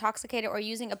disruptive, intoxicated, or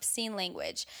using obscene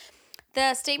language.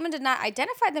 The statement did not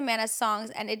identify the man as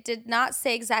Songz, and it did not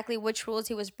say exactly which rules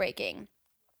he was breaking.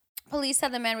 Police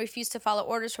said the man refused to follow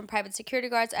orders from private security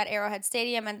guards at Arrowhead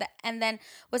Stadium and then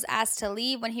was asked to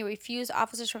leave. When he refused,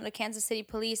 officers from the Kansas City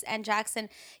Police and Jackson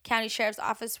County Sheriff's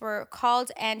Office were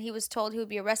called, and he was told he would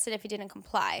be arrested if he didn't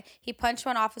comply. He punched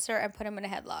one officer and put him in a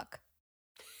headlock.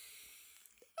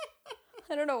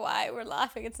 I don't know why we're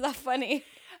laughing. It's not funny.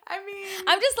 I mean,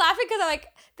 I'm just laughing because I'm like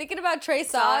thinking about Trey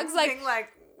Songz. Like,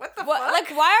 what the fuck? Like,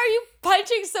 why are you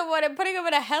punching someone and putting them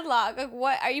in a headlock? Like,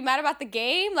 what? Are you mad about the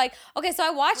game? Like, okay, so I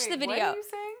watched the video. What are you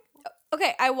saying?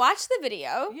 Okay, I watched the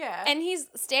video. Yeah. And he's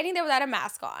standing there without a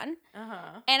mask on.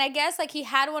 Uh-huh. And I guess, like, he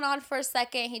had one on for a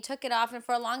second. He took it off, and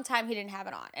for a long time, he didn't have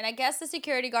it on. And I guess the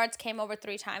security guards came over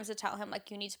 3 times to tell him,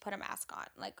 like, you need to put a mask on.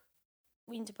 Like,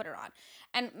 we need to put it on.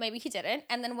 And maybe he didn't.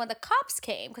 And then when the cops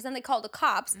came, because then they called the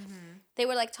cops, they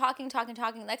were, like, talking.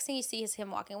 Next thing you see is him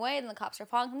walking away, and the cops are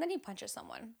following him. Then he punches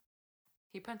someone.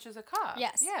 He punches a cop.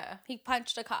 Yes. Yeah. He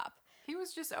punched a cop. He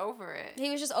was just over it. He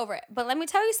was just over it. But let me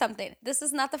tell you something. This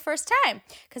is not the first time.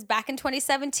 Because back in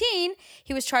 2017,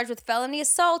 he was charged with felony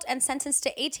assault and sentenced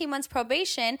to 18 months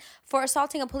probation for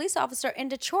assaulting a police officer in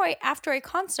Detroit after a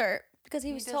concert because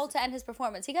he was told to end his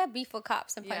performance. He got beef with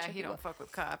cops and punching people. Yeah, he don't fuck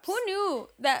with cops. Who knew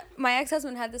that my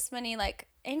ex-husband had this many, like,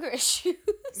 anger issues?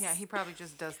 Yeah, he probably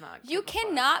just does not. You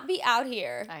cannot be out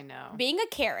here. I know. Being a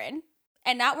Karen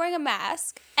and not wearing a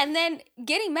mask and then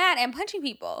getting mad and punching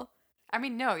people. I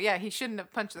mean, no, yeah, he shouldn't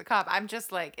have punched the cop. I'm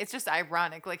just like, it's just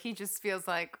ironic. Like, he just feels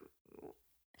like,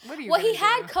 what are you Well, he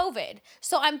had COVID.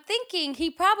 So I'm thinking he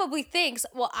probably thinks,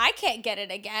 well, I can't get it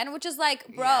again, which is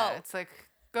like, bro. Yeah, it's like,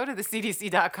 go to the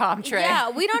CDC.com, Trey. Yeah,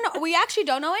 we don't know. We actually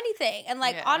don't know anything. And,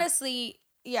 like, honestly,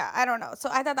 yeah, I don't know. So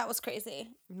I thought that was crazy.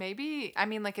 Maybe, I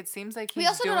mean, like, it seems like he's We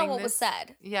also doing don't know what this, was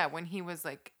said. Yeah, when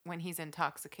he's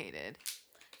intoxicated.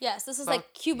 Yes, this is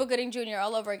like Cuba Gooding Jr.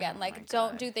 all over again. Like,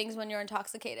 don't do things when you're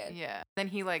intoxicated. Yeah. Then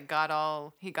he got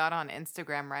on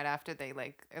Instagram right after they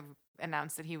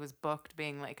announced that he was booked,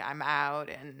 being like, I'm out,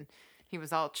 and he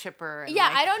was all chipper. And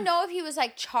yeah, I don't know if he was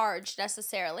like charged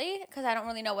necessarily because I don't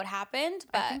really know what happened.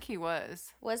 But I think he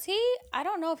was. Was he? I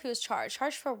don't know if he was charged.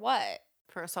 Charged for what?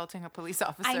 For assaulting a police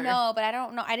officer. I know, but I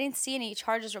don't know. I didn't see any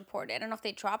charges reported. I don't know if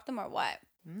they dropped them or what.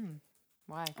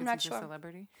 Why? I'm not sure. A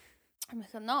celebrity? I'm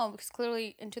like, no, because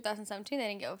clearly in 2017 they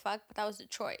didn't give a fuck, but that was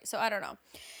Detroit, so I don't know.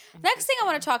 Next thing I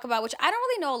want to talk about, which I don't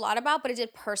really know a lot about, but it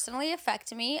did personally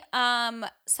affect me.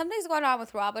 Something's going on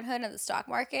with Robinhood and the stock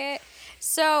market.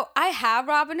 So I have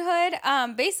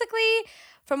Robinhood. Basically,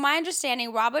 from my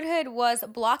understanding, Robinhood was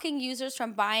blocking users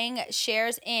from buying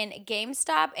shares in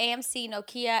GameStop, AMC,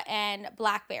 Nokia, and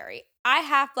BlackBerry. I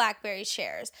have BlackBerry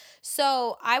shares.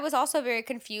 So I was also very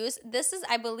confused. This is,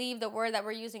 I believe, the word that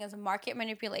we're using as market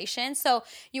manipulation. So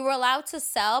you were allowed to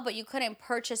sell, but you couldn't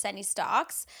purchase any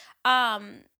stocks.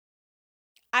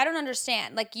 I don't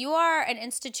understand. Like, you are an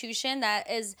institution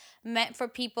that is meant for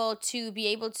people to be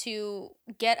able to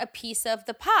get a piece of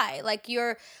the pie. Like,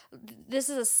 this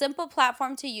is a simple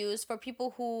platform to use for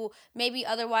people who maybe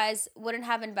otherwise wouldn't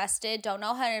have invested, don't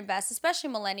know how to invest, especially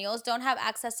millennials, don't have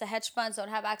access to hedge funds, don't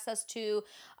have access to,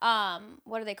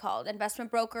 what are they called? Investment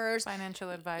brokers. Financial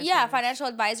advisors. Yeah, financial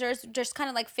advisors, just kind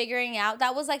of like figuring out.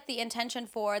 That was like the intention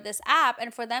for this app,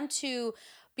 and for them to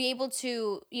be able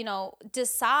to,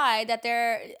 decide that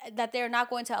they're not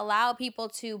going to allow people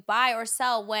to buy or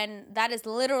sell when that is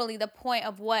literally the point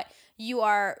of what you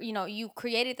are, you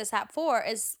created this app for,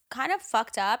 is kind of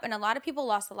fucked up. And a lot of people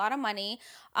lost a lot of money.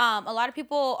 A lot of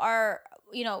people are,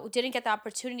 didn't get the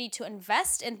opportunity to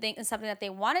invest in something that they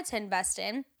wanted to invest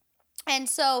in. And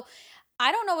so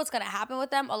I don't know what's going to happen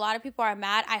with them. A lot of people are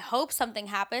mad. I hope something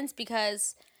happens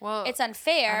because it's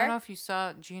unfair. I don't know if you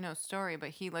saw Gino's story, but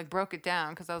he broke it down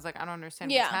because I was like, I don't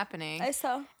understand what's happening. I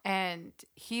saw. And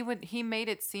he made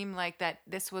it seem like that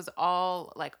this was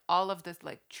all of this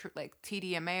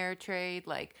TD Ameritrade,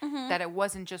 that it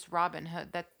wasn't just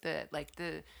Robinhood, that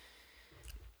the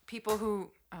people who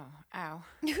I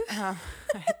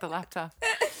hit the laptop,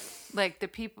 the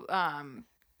people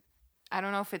I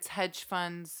don't know if it's hedge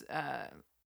funds.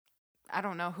 I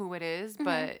don't know who it is, Mm-hmm.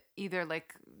 but either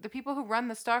like the people who run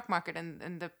the stock market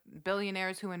and the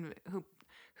billionaires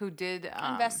who did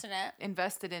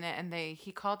invested in it, and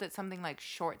he called it something like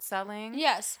short selling.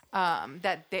 Yes.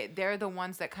 That they're the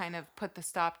ones that kind of put the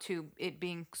stop to it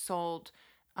being sold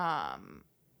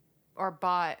or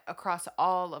bought across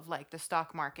all of like the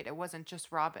stock market. It wasn't just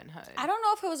Robinhood. I don't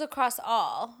know if it was across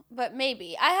all, but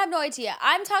maybe. I have no idea.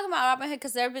 I'm talking about Robinhood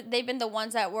because they've been the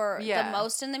ones that were the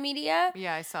most in the media.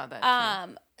 Yeah, I saw that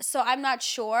too. So I'm not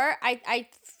sure.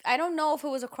 I don't know if it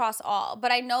was across all,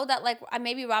 but I know that like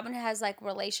maybe Robinhood has like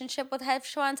relationship with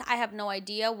hedge funds. I have no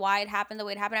idea why it happened the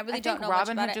way it happened. I really don't know much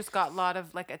about it. Robinhood just got a lot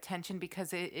of like attention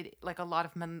because it like a lot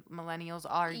of millennials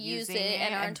are using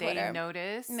it and they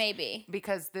notice maybe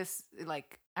because this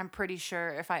like I'm pretty sure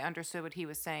if I understood what he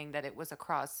was saying that it was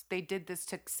across. They did this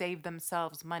to save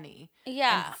themselves money.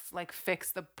 Yeah. And like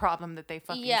fix the problem that they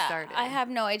fucking started. I have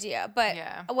no idea, but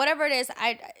whatever it is,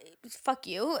 I fuck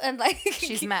you and like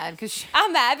she's mad because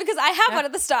I'm mad because I have one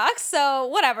of the stocks. So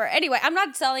whatever. Anyway, I'm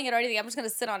not selling it or anything. I'm just gonna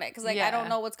sit on it because like I don't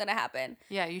know what's gonna happen.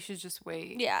 Yeah, you should just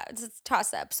wait. Yeah, it's a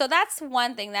toss up. So that's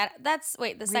one thing the second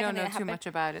thing that happened. We don't know too much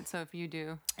about it. So if you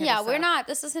do, we're not.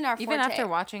 This isn't our even forte. After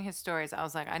watching his stories, I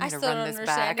was like, I need to run this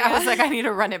back. Yeah. I was like, I need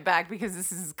to run it back because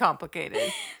this is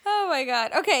complicated. Oh my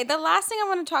god. Okay, the last thing I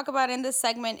want to talk about in this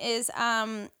segment is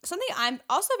something I'm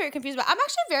also very confused about. I'm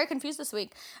actually very confused this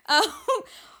week.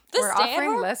 We're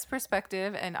offering less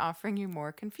perspective and offering you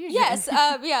more confusion. Yes,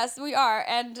 yes, we are,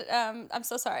 and I'm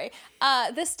so sorry.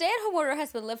 The stay-at-home order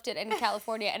has been lifted in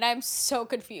California, and I'm so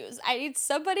confused. I need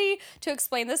somebody to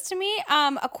explain this to me.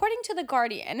 According to The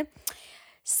Guardian,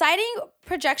 citing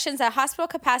projections that hospital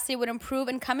capacity would improve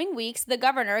in coming weeks, the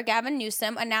governor, Gavin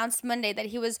Newsom, announced Monday that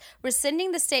he was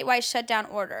rescinding the statewide shutdown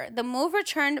order. The move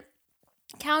returned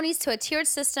counties to a tiered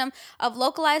system of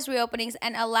localized reopenings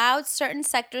and allowed certain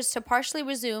sectors to partially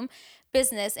resume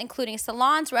business, including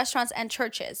salons, restaurants, and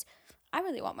churches. I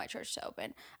really want my church to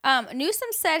open. Newsom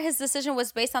said his decision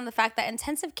was based on the fact that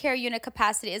intensive care unit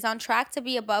capacity is on track to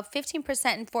be above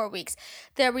 15% in 4 weeks.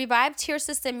 The revived tier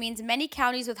system means many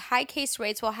counties with high case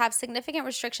rates will have significant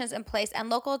restrictions in place, and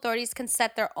local authorities can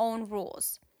set their own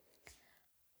rules.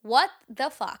 What the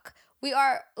fuck? We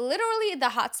are literally the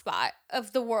hotspot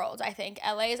of the world, I think.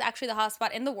 LA is actually the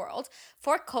hotspot in the world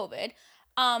for COVID.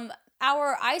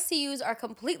 Our ICUs are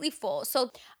completely full.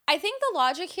 So I think the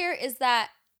logic here is that,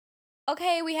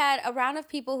 okay, we had a round of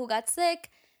people who got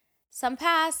sick. Some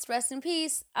passed, rest in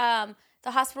peace. The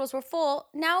hospitals were full.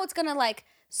 Now it's going to like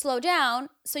slow down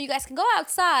so you guys can go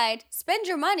outside, spend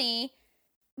your money,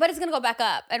 but it's going to go back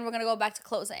up and we're going to go back to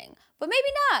closing. But maybe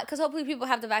not, because hopefully people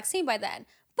have the vaccine by then.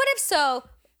 But if so,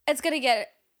 it's going to get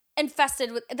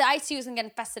infested with, the ICU is going to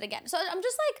get infested again. So I'm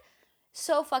just like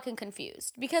so fucking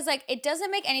confused because like it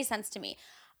doesn't make any sense to me.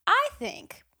 I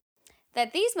think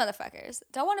that these motherfuckers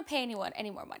don't want to pay anyone any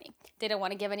more money. They don't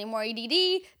want to give any more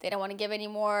EDD. They don't want to give any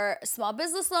more small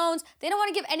business loans. They don't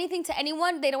want to give anything to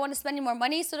anyone. They don't want to spend any more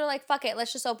money. So they're like, fuck it,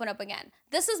 let's just open up again.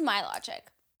 This is my logic.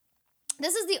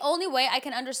 This is the only way I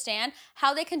can understand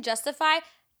how they can justify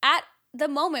at the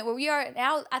moment where we are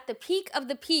now at the peak of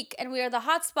the peak and we are the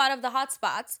hotspot of the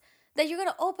hotspots that you're going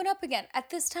to open up again at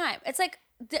this time. It's like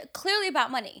clearly about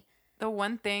money. The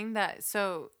one thing that,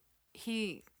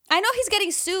 I know he's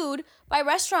getting sued by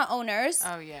restaurant owners.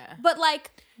 Oh, yeah. But,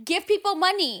 like, give people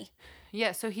money.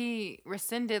 Yeah, so he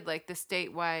rescinded, like, the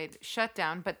statewide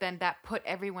shutdown, but then that put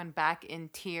everyone back in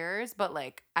tiers. But,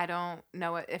 like, I don't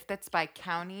know if that's by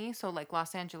county. So, like,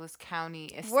 Los Angeles County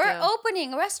is We're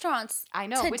opening restaurants I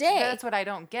know, today. That's what I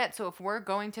don't get. So, if we're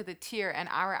going to the tier and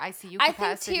our ICU capacity... I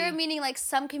think tier meaning, like,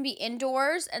 some can be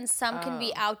indoors and some can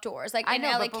be outdoors. Like, in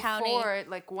LA County. Before,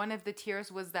 like, one of the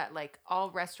tiers was that, like,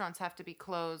 all restaurants have to be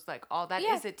closed. Like, all that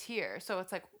is a tier. So,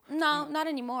 it's like... No, not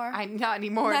anymore. Not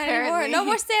anymore, apparently. No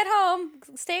more stay at home.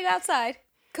 Stay outside.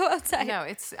 Go outside. No,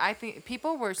 I think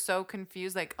people were so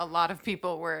confused. Like, a lot of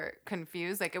people were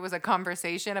confused. Like, it was a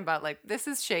conversation about, like, this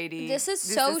is shady. This is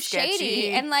so shady.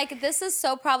 And, like, this is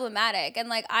so problematic. And,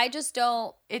 like, I just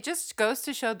don't. It just goes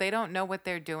to show they don't know what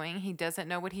they're doing. He doesn't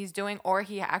know what he's doing. Or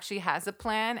he actually has a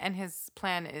plan, and his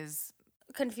plan is...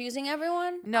 confusing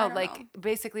everyone? No, like,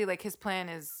 basically, like, his plan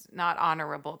is not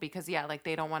honorable because, yeah, like,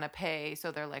 they don't want to pay.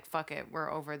 So they're like, fuck it. We're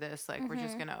over this. Like, we're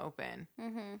just going to open.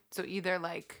 Mm-hmm. So either,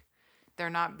 like... they're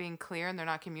not being clear and they're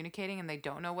not communicating and they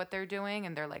don't know what they're doing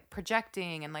and they're like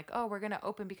projecting and like, oh, we're going to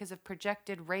open because of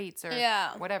projected rates or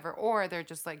whatever. Or they're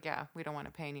just like, yeah, we don't want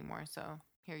to pay anymore. So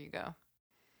here you go.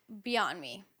 Beyond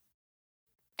me.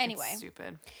 It's Anyway.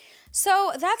 stupid.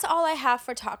 So that's all I have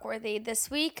for Talkworthy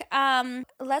this week.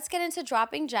 Let's get into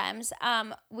dropping gems.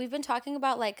 We've been talking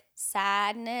about like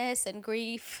sadness and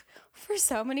grief for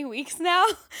so many weeks now.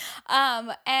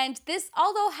 And this,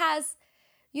 although has,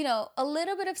 you know, a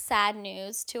little bit of sad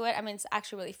news to it. I mean, it's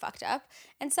actually really fucked up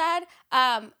and sad.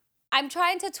 I'm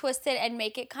trying to twist it and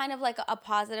make it kind of like a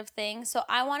positive thing. So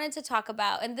I wanted to talk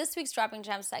about, in this week's Dropping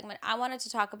Gems segment, I wanted to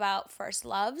talk about first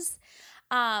loves.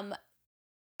 Um,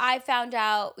 I found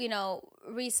out, you know,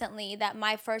 recently that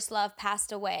my first love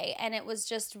passed away, and it was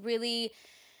just really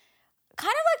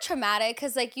kind of like traumatic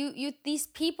because like you these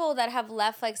people that have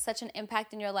left like such an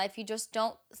impact in your life, you just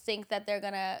don't think that they're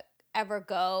gonna ever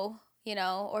go, you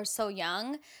know, or so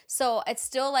young. So it's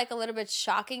still like a little bit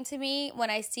shocking to me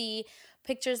when I see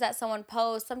pictures that someone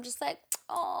posts. I'm just like,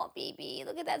 oh baby,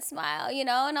 look at that smile, you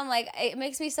know. And I'm like, it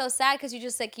makes me so sad because you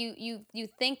just like you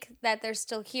think that they're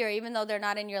still here even though they're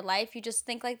not in your life. You just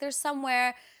think like they're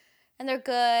somewhere and they're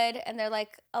good and they're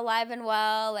like alive and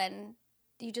well, and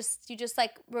you just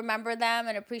like remember them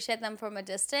and appreciate them from a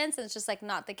distance, and it's just like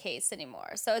not the case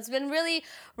anymore. So it's been really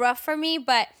rough for me,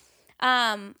 but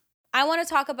I want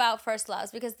to talk about first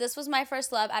loves because this was my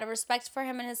first love. Out of respect for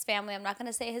him and his family, I'm not going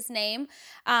to say his name.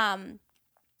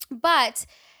 But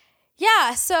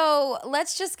yeah, so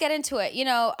let's just get into it. You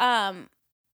know,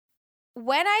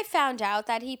 when I found out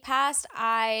that he passed,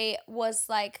 I was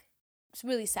like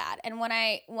really sad. And when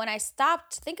I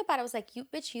stopped to think about it, I was like, you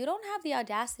bitch, you don't have the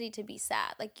audacity to be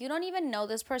sad. Like, you don't even know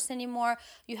this person anymore.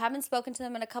 You haven't spoken to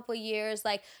them in a couple of years.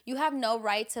 Like, you have no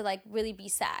right to like really be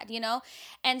sad, you know?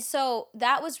 And so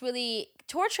that was really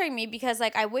torturing me because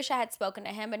like I wish I had spoken to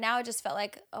him, but now I just felt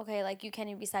like, okay, like you can't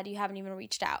even be sad. You haven't even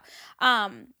reached out.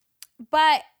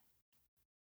 But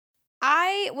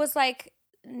I was like,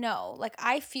 no, like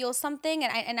I feel something,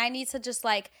 and I need to just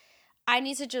like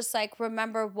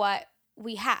remember what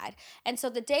we had. And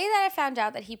so the day that I found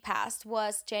out that he passed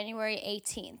was January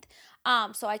 18th.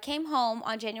 So I came home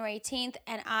on January 18th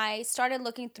and I started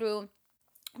looking through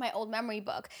my old memory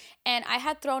book, and I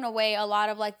had thrown away a lot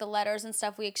of like the letters and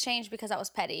stuff we exchanged because I was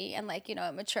petty and like, you know,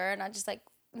 immature, and I just like,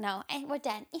 no, we're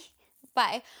done.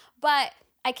 Bye. But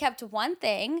I kept one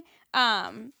thing.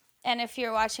 And if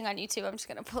you're watching on YouTube, I'm just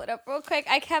gonna pull it up real quick.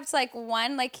 I kept like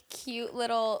one like cute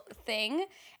little thing,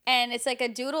 and it's like a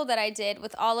doodle that I did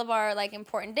with all of our like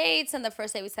important dates and the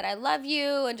first day we said I love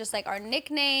you and just like our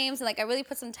nicknames, and like I really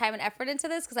put some time and effort into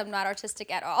this because I'm not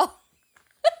artistic at all.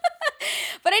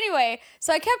 But anyway,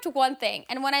 so I kept one thing,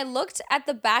 and when I looked at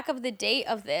the back of the date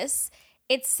of this,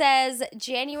 it says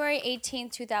January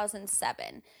 18th,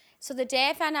 2007. So the day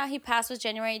I found out he passed was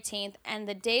January 18th, and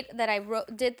the date that I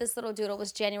did this little doodle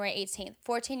was January 18th,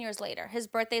 14 years later. His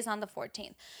birthday's on the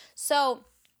 14th. So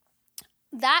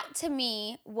that to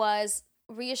me was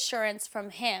reassurance from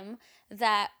him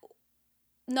that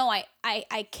no,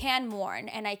 I can mourn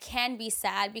and I can be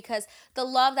sad because the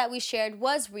love that we shared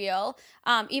was real,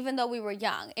 even though we were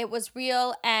young. It was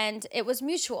real and it was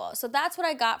mutual. So that's what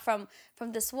I got from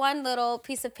this one little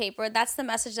piece of paper. That's the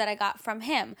message that I got from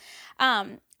him.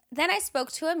 Then I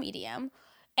spoke to a medium,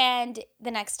 and the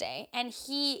next day, and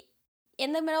he,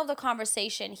 in the middle of the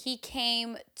conversation, he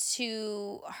came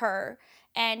to her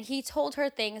and he told her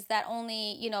things that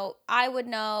only, you know, I would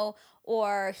know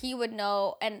or he would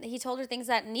know, and he told her things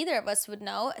that neither of us would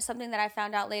know, something that I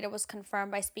found out later was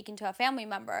confirmed by speaking to a family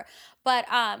member. But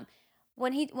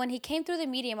when he came through the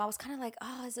medium, I was kind of like,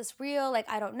 oh, is this real? Like,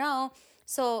 I don't know.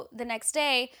 So the next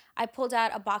day, I pulled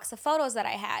out a box of photos that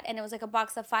I had, and it was like a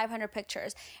box of 500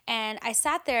 pictures. And I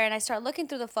sat there and I started looking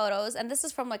through the photos, and this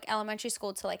is from like elementary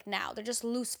school to like now. They're just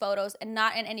loose photos and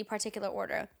not in any particular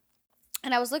order.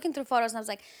 And I was looking through photos and I was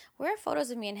like, where are photos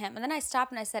of me and him? And then I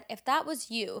stopped and I said, if that was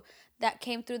you that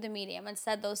came through the medium and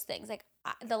said those things, like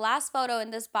the last photo in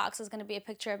this box is going to be a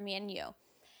picture of me and you.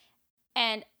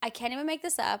 And I can't even make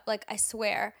this up. Like, I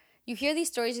swear, you hear these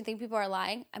stories and think people are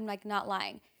lying. I'm like, not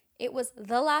lying. It was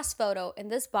the last photo in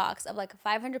this box of like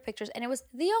 500 pictures, and it was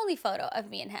the only photo of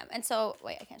me and him. And so,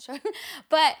 wait, I can't show it.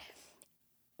 But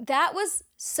that was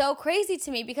so crazy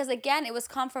to me because, again, it was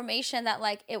confirmation that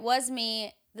like it was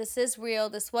me. This is real.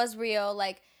 This was real.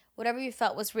 Like, whatever you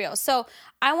felt was real. So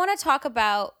I want to talk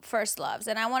about first loves,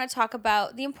 and I want to talk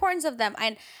about the importance of them.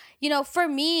 And, you know, for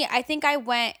me, I think I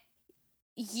went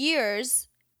years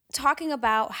talking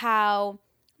about how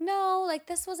no, like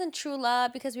this wasn't true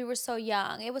love because we were so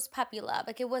young. It was puppy love.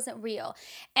 Like, it wasn't real.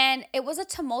 And it was a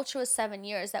tumultuous 7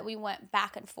 years that we went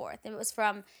back and forth. It was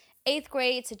from eighth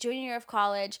grade to junior year of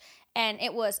college, and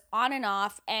it was on and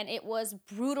off, and it was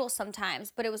brutal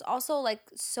sometimes, but it was also like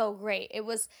so great.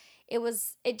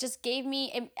 It just gave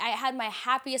me, I had my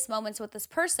happiest moments with this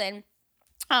person.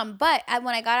 But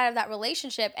when I got out of that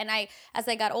relationship, and as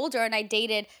I got older and I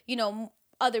dated,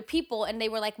 other people, and they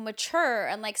were like mature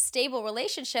and like stable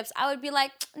relationships, I would be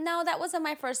like, no, that wasn't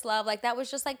my first love. Like that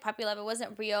was just like puppy love. It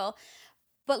wasn't real.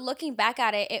 But looking back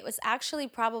at it, it was actually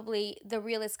probably the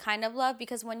realest kind of love,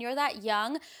 because when you're that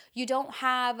young, you don't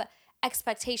have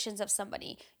expectations of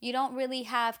somebody. You don't really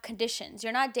have conditions.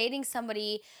 You're not dating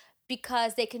somebody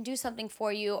because they can do something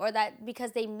for you, or that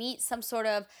because they meet some sort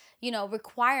of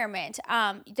requirement.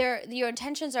 Your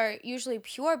intentions are usually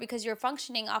pure because you're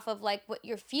functioning off of like what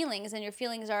your feelings, and your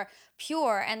feelings are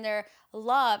pure, and their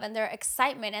love and their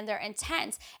excitement and their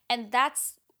intent, and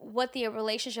that's what the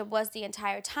relationship was the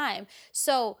entire time.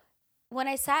 So when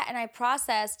I sat and I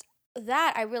processed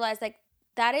that, I realized like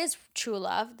that is true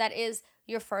love. That is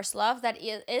your first love. That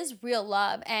is real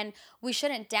love. And we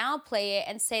shouldn't downplay it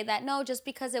and say that no, just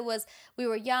because we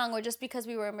were young, or just because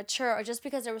we were immature, or just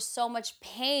because there was so much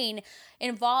pain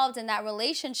involved in that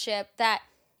relationship, that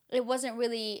it wasn't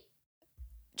really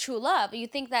true love. You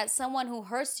think that someone who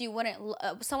hurts you wouldn't,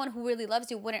 someone who really loves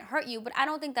you wouldn't hurt you, but I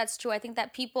don't think that's true. I think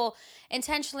that people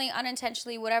intentionally,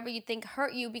 unintentionally, whatever you think,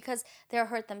 hurt you because they're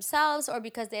hurt themselves, or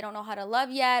because they don't know how to love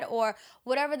yet, or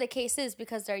whatever the case is,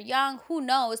 because they're young, who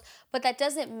knows, but that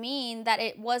doesn't mean that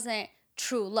it wasn't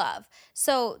true love.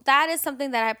 So that is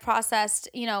something that I processed,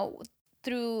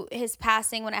 through his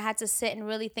passing, when I had to sit and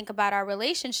really think about our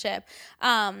relationship.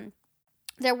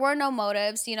 There were no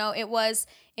motives,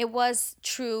 it was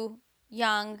true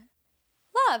young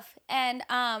love. And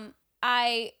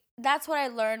I that's what I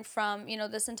learned from,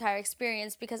 this entire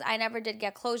experience, because I never did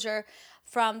get closure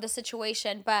from the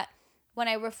situation. But when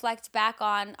I reflect back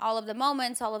on all of the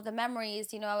moments, all of the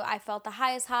memories, I felt the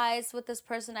highest highs with this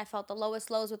person, I felt the lowest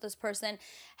lows with this person.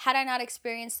 Had I not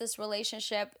experienced this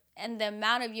relationship and the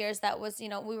amount of years that was,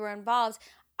 we were involved,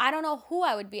 I don't know who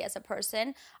I would be as a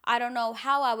person. I don't know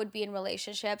how I would be in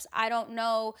relationships. I don't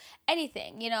know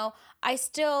anything. I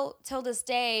still, till this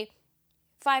day,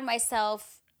 find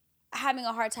myself having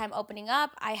a hard time opening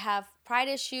up. I have pride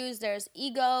issues. There's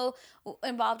ego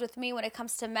involved with me when it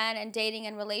comes to men and dating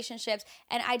and relationships.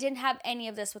 And I didn't have any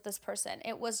of this with this person.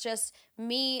 It was just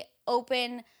me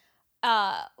open,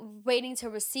 waiting to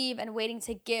receive and waiting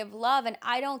to give love. And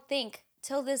I don't think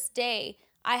till this day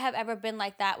I have ever been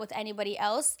like that with anybody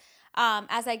else.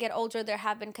 As I get older, there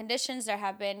have been conditions, there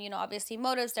have been, obviously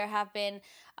motives, there have been,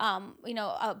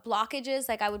 blockages.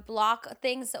 Like I would block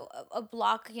things,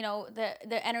 block,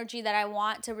 the energy that I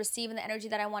want to receive and the energy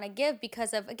that I want to give,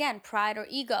 because of, again, pride or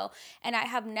ego. And I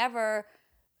have never,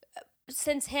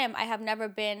 since him, I have never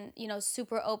been,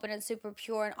 super open and super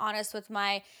pure and honest with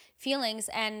my feelings.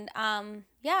 And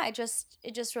yeah, it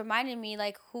just reminded me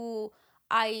like who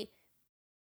I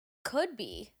could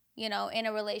be, in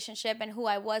a relationship, and who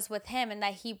I was with him, and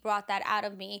that he brought that out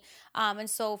of me. And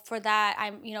so for that,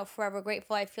 I'm, forever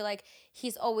grateful. I feel like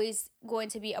he's always going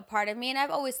to be a part of me. And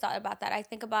I've always thought about that. I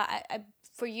think about,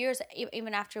 for years,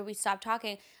 even after we stopped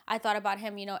talking, I thought about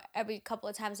him, every couple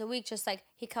of times a week, just like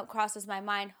he crosses my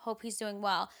mind. Hope he's doing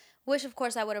well. Wish, of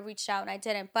course, I would have reached out, and I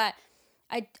didn't. But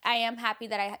I am happy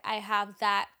that I have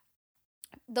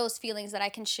those feelings that I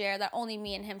can share, that only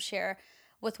me and him share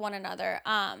with one another.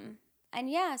 And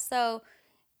yeah, so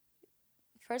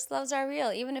first loves are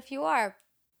real, even if you are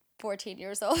 14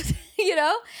 years old, Yeah,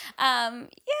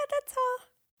 that's all.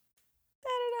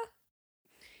 I don't know.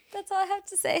 That's all I have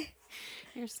to say.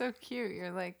 You're so cute.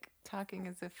 You're like talking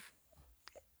as if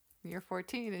you're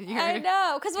 14 and I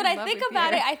know, because when I think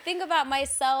about here. it, I think about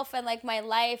myself and like my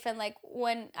life, and like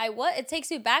when it takes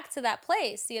me back to that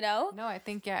place, No, I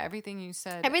think, yeah, everything you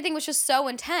said. Everything was just so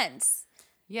intense.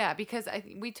 Yeah, because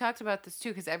we talked about this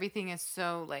too, because everything is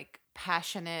so like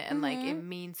passionate, and like it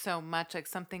means so much, like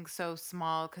something so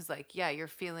small, because like, yeah, your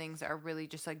feelings are really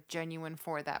just like genuine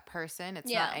for that person.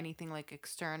 It's not anything like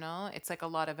external. It's like a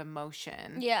lot of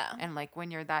emotion. Yeah. And like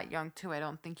when you're that young too, I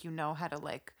don't think you know how to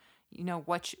like,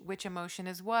 which emotion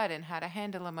is what, and how to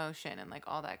handle emotion, and like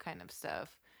all that kind of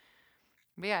stuff.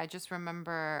 But yeah, I just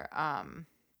remember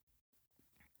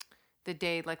the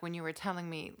day, like when you were telling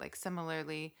me, like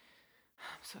similarly,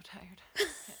 I'm so tired. I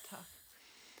can't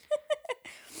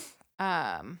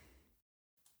talk.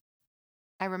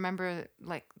 I remember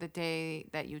like the day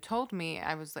that you told me,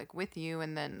 I was like with you,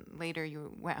 and then later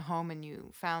you went home and you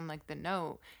found like the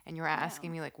note, and you were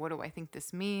asking me like, what do I think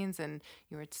this means? And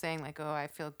you were saying like, oh, I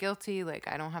feel guilty, like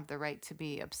I don't have the right to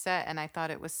be upset. And I thought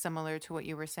it was similar to what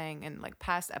you were saying in like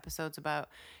past episodes about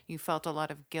you felt a lot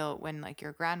of guilt when like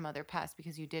your grandmother passed,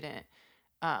 because you didn't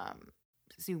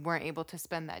so you weren't able to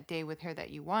spend that day with her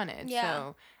that you wanted. Yeah.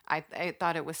 So I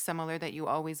thought it was similar, that you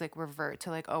always like revert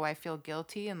to like, oh, I feel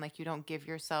guilty, and like you don't give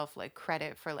yourself like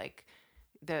credit for like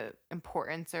the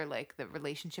importance or like the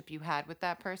relationship you had with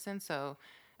that person. So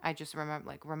I just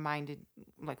remember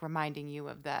reminding you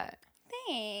of that.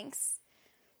 Thanks.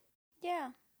 Yeah.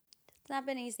 It's not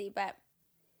been easy, but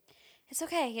it's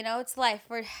okay. You know, it's life.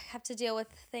 We have to deal with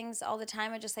things all the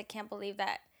time. I just like can't believe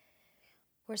that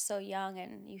we're so young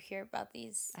and you hear about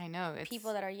these I know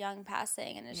people that are young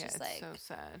passing and it's yeah, just it's like so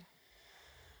sad.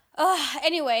 oh,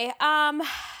 anyway,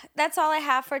 that's all I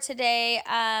have for today.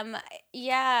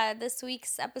 Yeah, this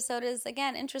week's episode is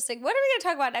again interesting. What are we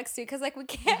gonna talk about next week? Because like we It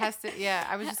can't. has to. Yeah,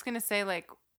 I was just gonna say like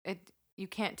it. You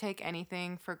can't take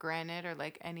anything for granted or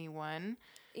like anyone.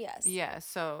 Yes. Yeah.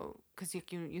 So because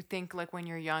you think like when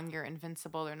you're young you're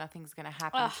invincible or nothing's gonna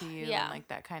happen Oh, to you yeah. and like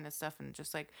that kind of stuff and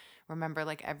just like remember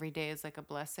like every day is like a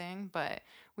blessing. But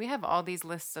we have all these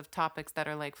lists of topics that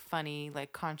are like funny,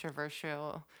 like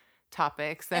controversial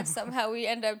topics that And somehow we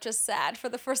end up just sad for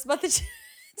the first month of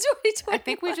 2020. I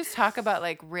think we just talk about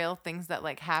like real things that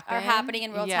like happen. Are happening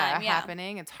in real time, yeah.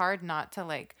 happening. It's hard not to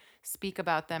like speak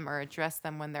about them or address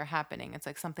them when they're happening. It's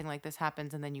like something like this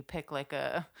happens and then you pick like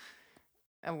a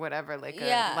whatever, like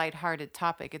Yeah. a lighthearted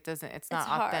topic. It's not It's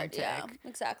hard, authentic. yeah,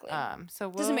 exactly. So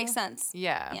Doesn't make sense.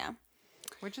 Yeah. Yeah.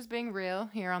 We're just being real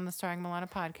here on the Starring Milana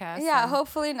podcast. Yeah, and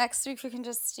hopefully next week we can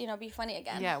just, be funny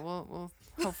again. Yeah, we'll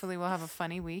hopefully we'll have a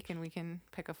funny week and we can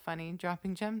pick a funny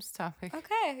dropping gems topic.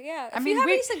 Okay, yeah. I If mean, you have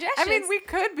we, any suggestions. we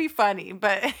could be funny,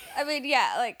 but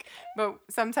Yeah, like, but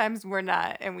sometimes we're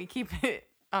not, and we keep it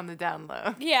on the down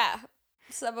low. yeah.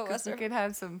 Some of us We are. could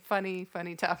have some funny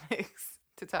topics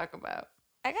to talk about.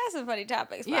 I got some funny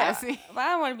topics, but, Yeah, but I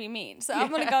don't want to be mean, so I'm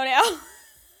going to Yeah. go now.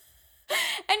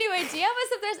 Anyway, DM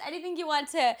us if there's anything you want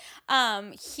to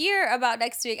hear about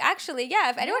next week. Actually, yeah,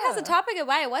 if anyone has a Yeah. topic in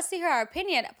mind and wants to hear our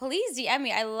opinion, please DM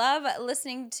me. I love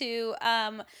listening to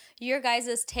your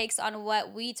guys' takes on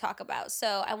what we talk about.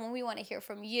 So we want to hear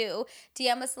from you.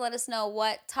 DM us to let us know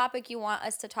what topic you want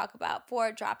us to talk about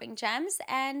for Dropping Gems,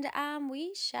 and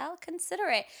we shall consider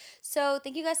it. So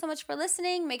thank you guys so much for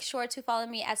listening. Make sure to follow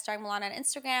me at Starring Milana on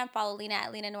Instagram. Follow Lena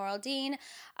at Lena Noraldine.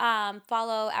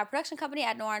 Follow our production company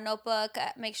at Noir Notebook.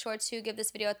 Make sure to give this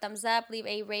video a thumbs up, leave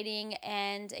a rating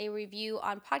and a review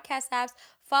on podcast apps.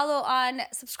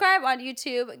 Subscribe on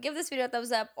YouTube, give this video a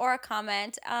thumbs up or a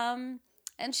comment, and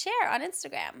share on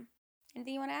Instagram.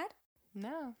 Anything you want to add?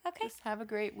 No. Okay. Just have a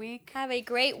great week. Have a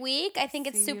great week. I think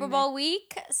it's See you Super Bowl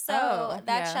week, so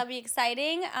that yeah. shall be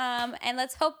exciting. And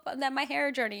let's hope that my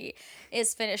hair journey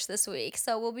is finished this week.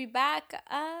 So we'll be back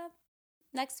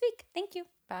next week. Thank you.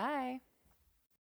 Bye.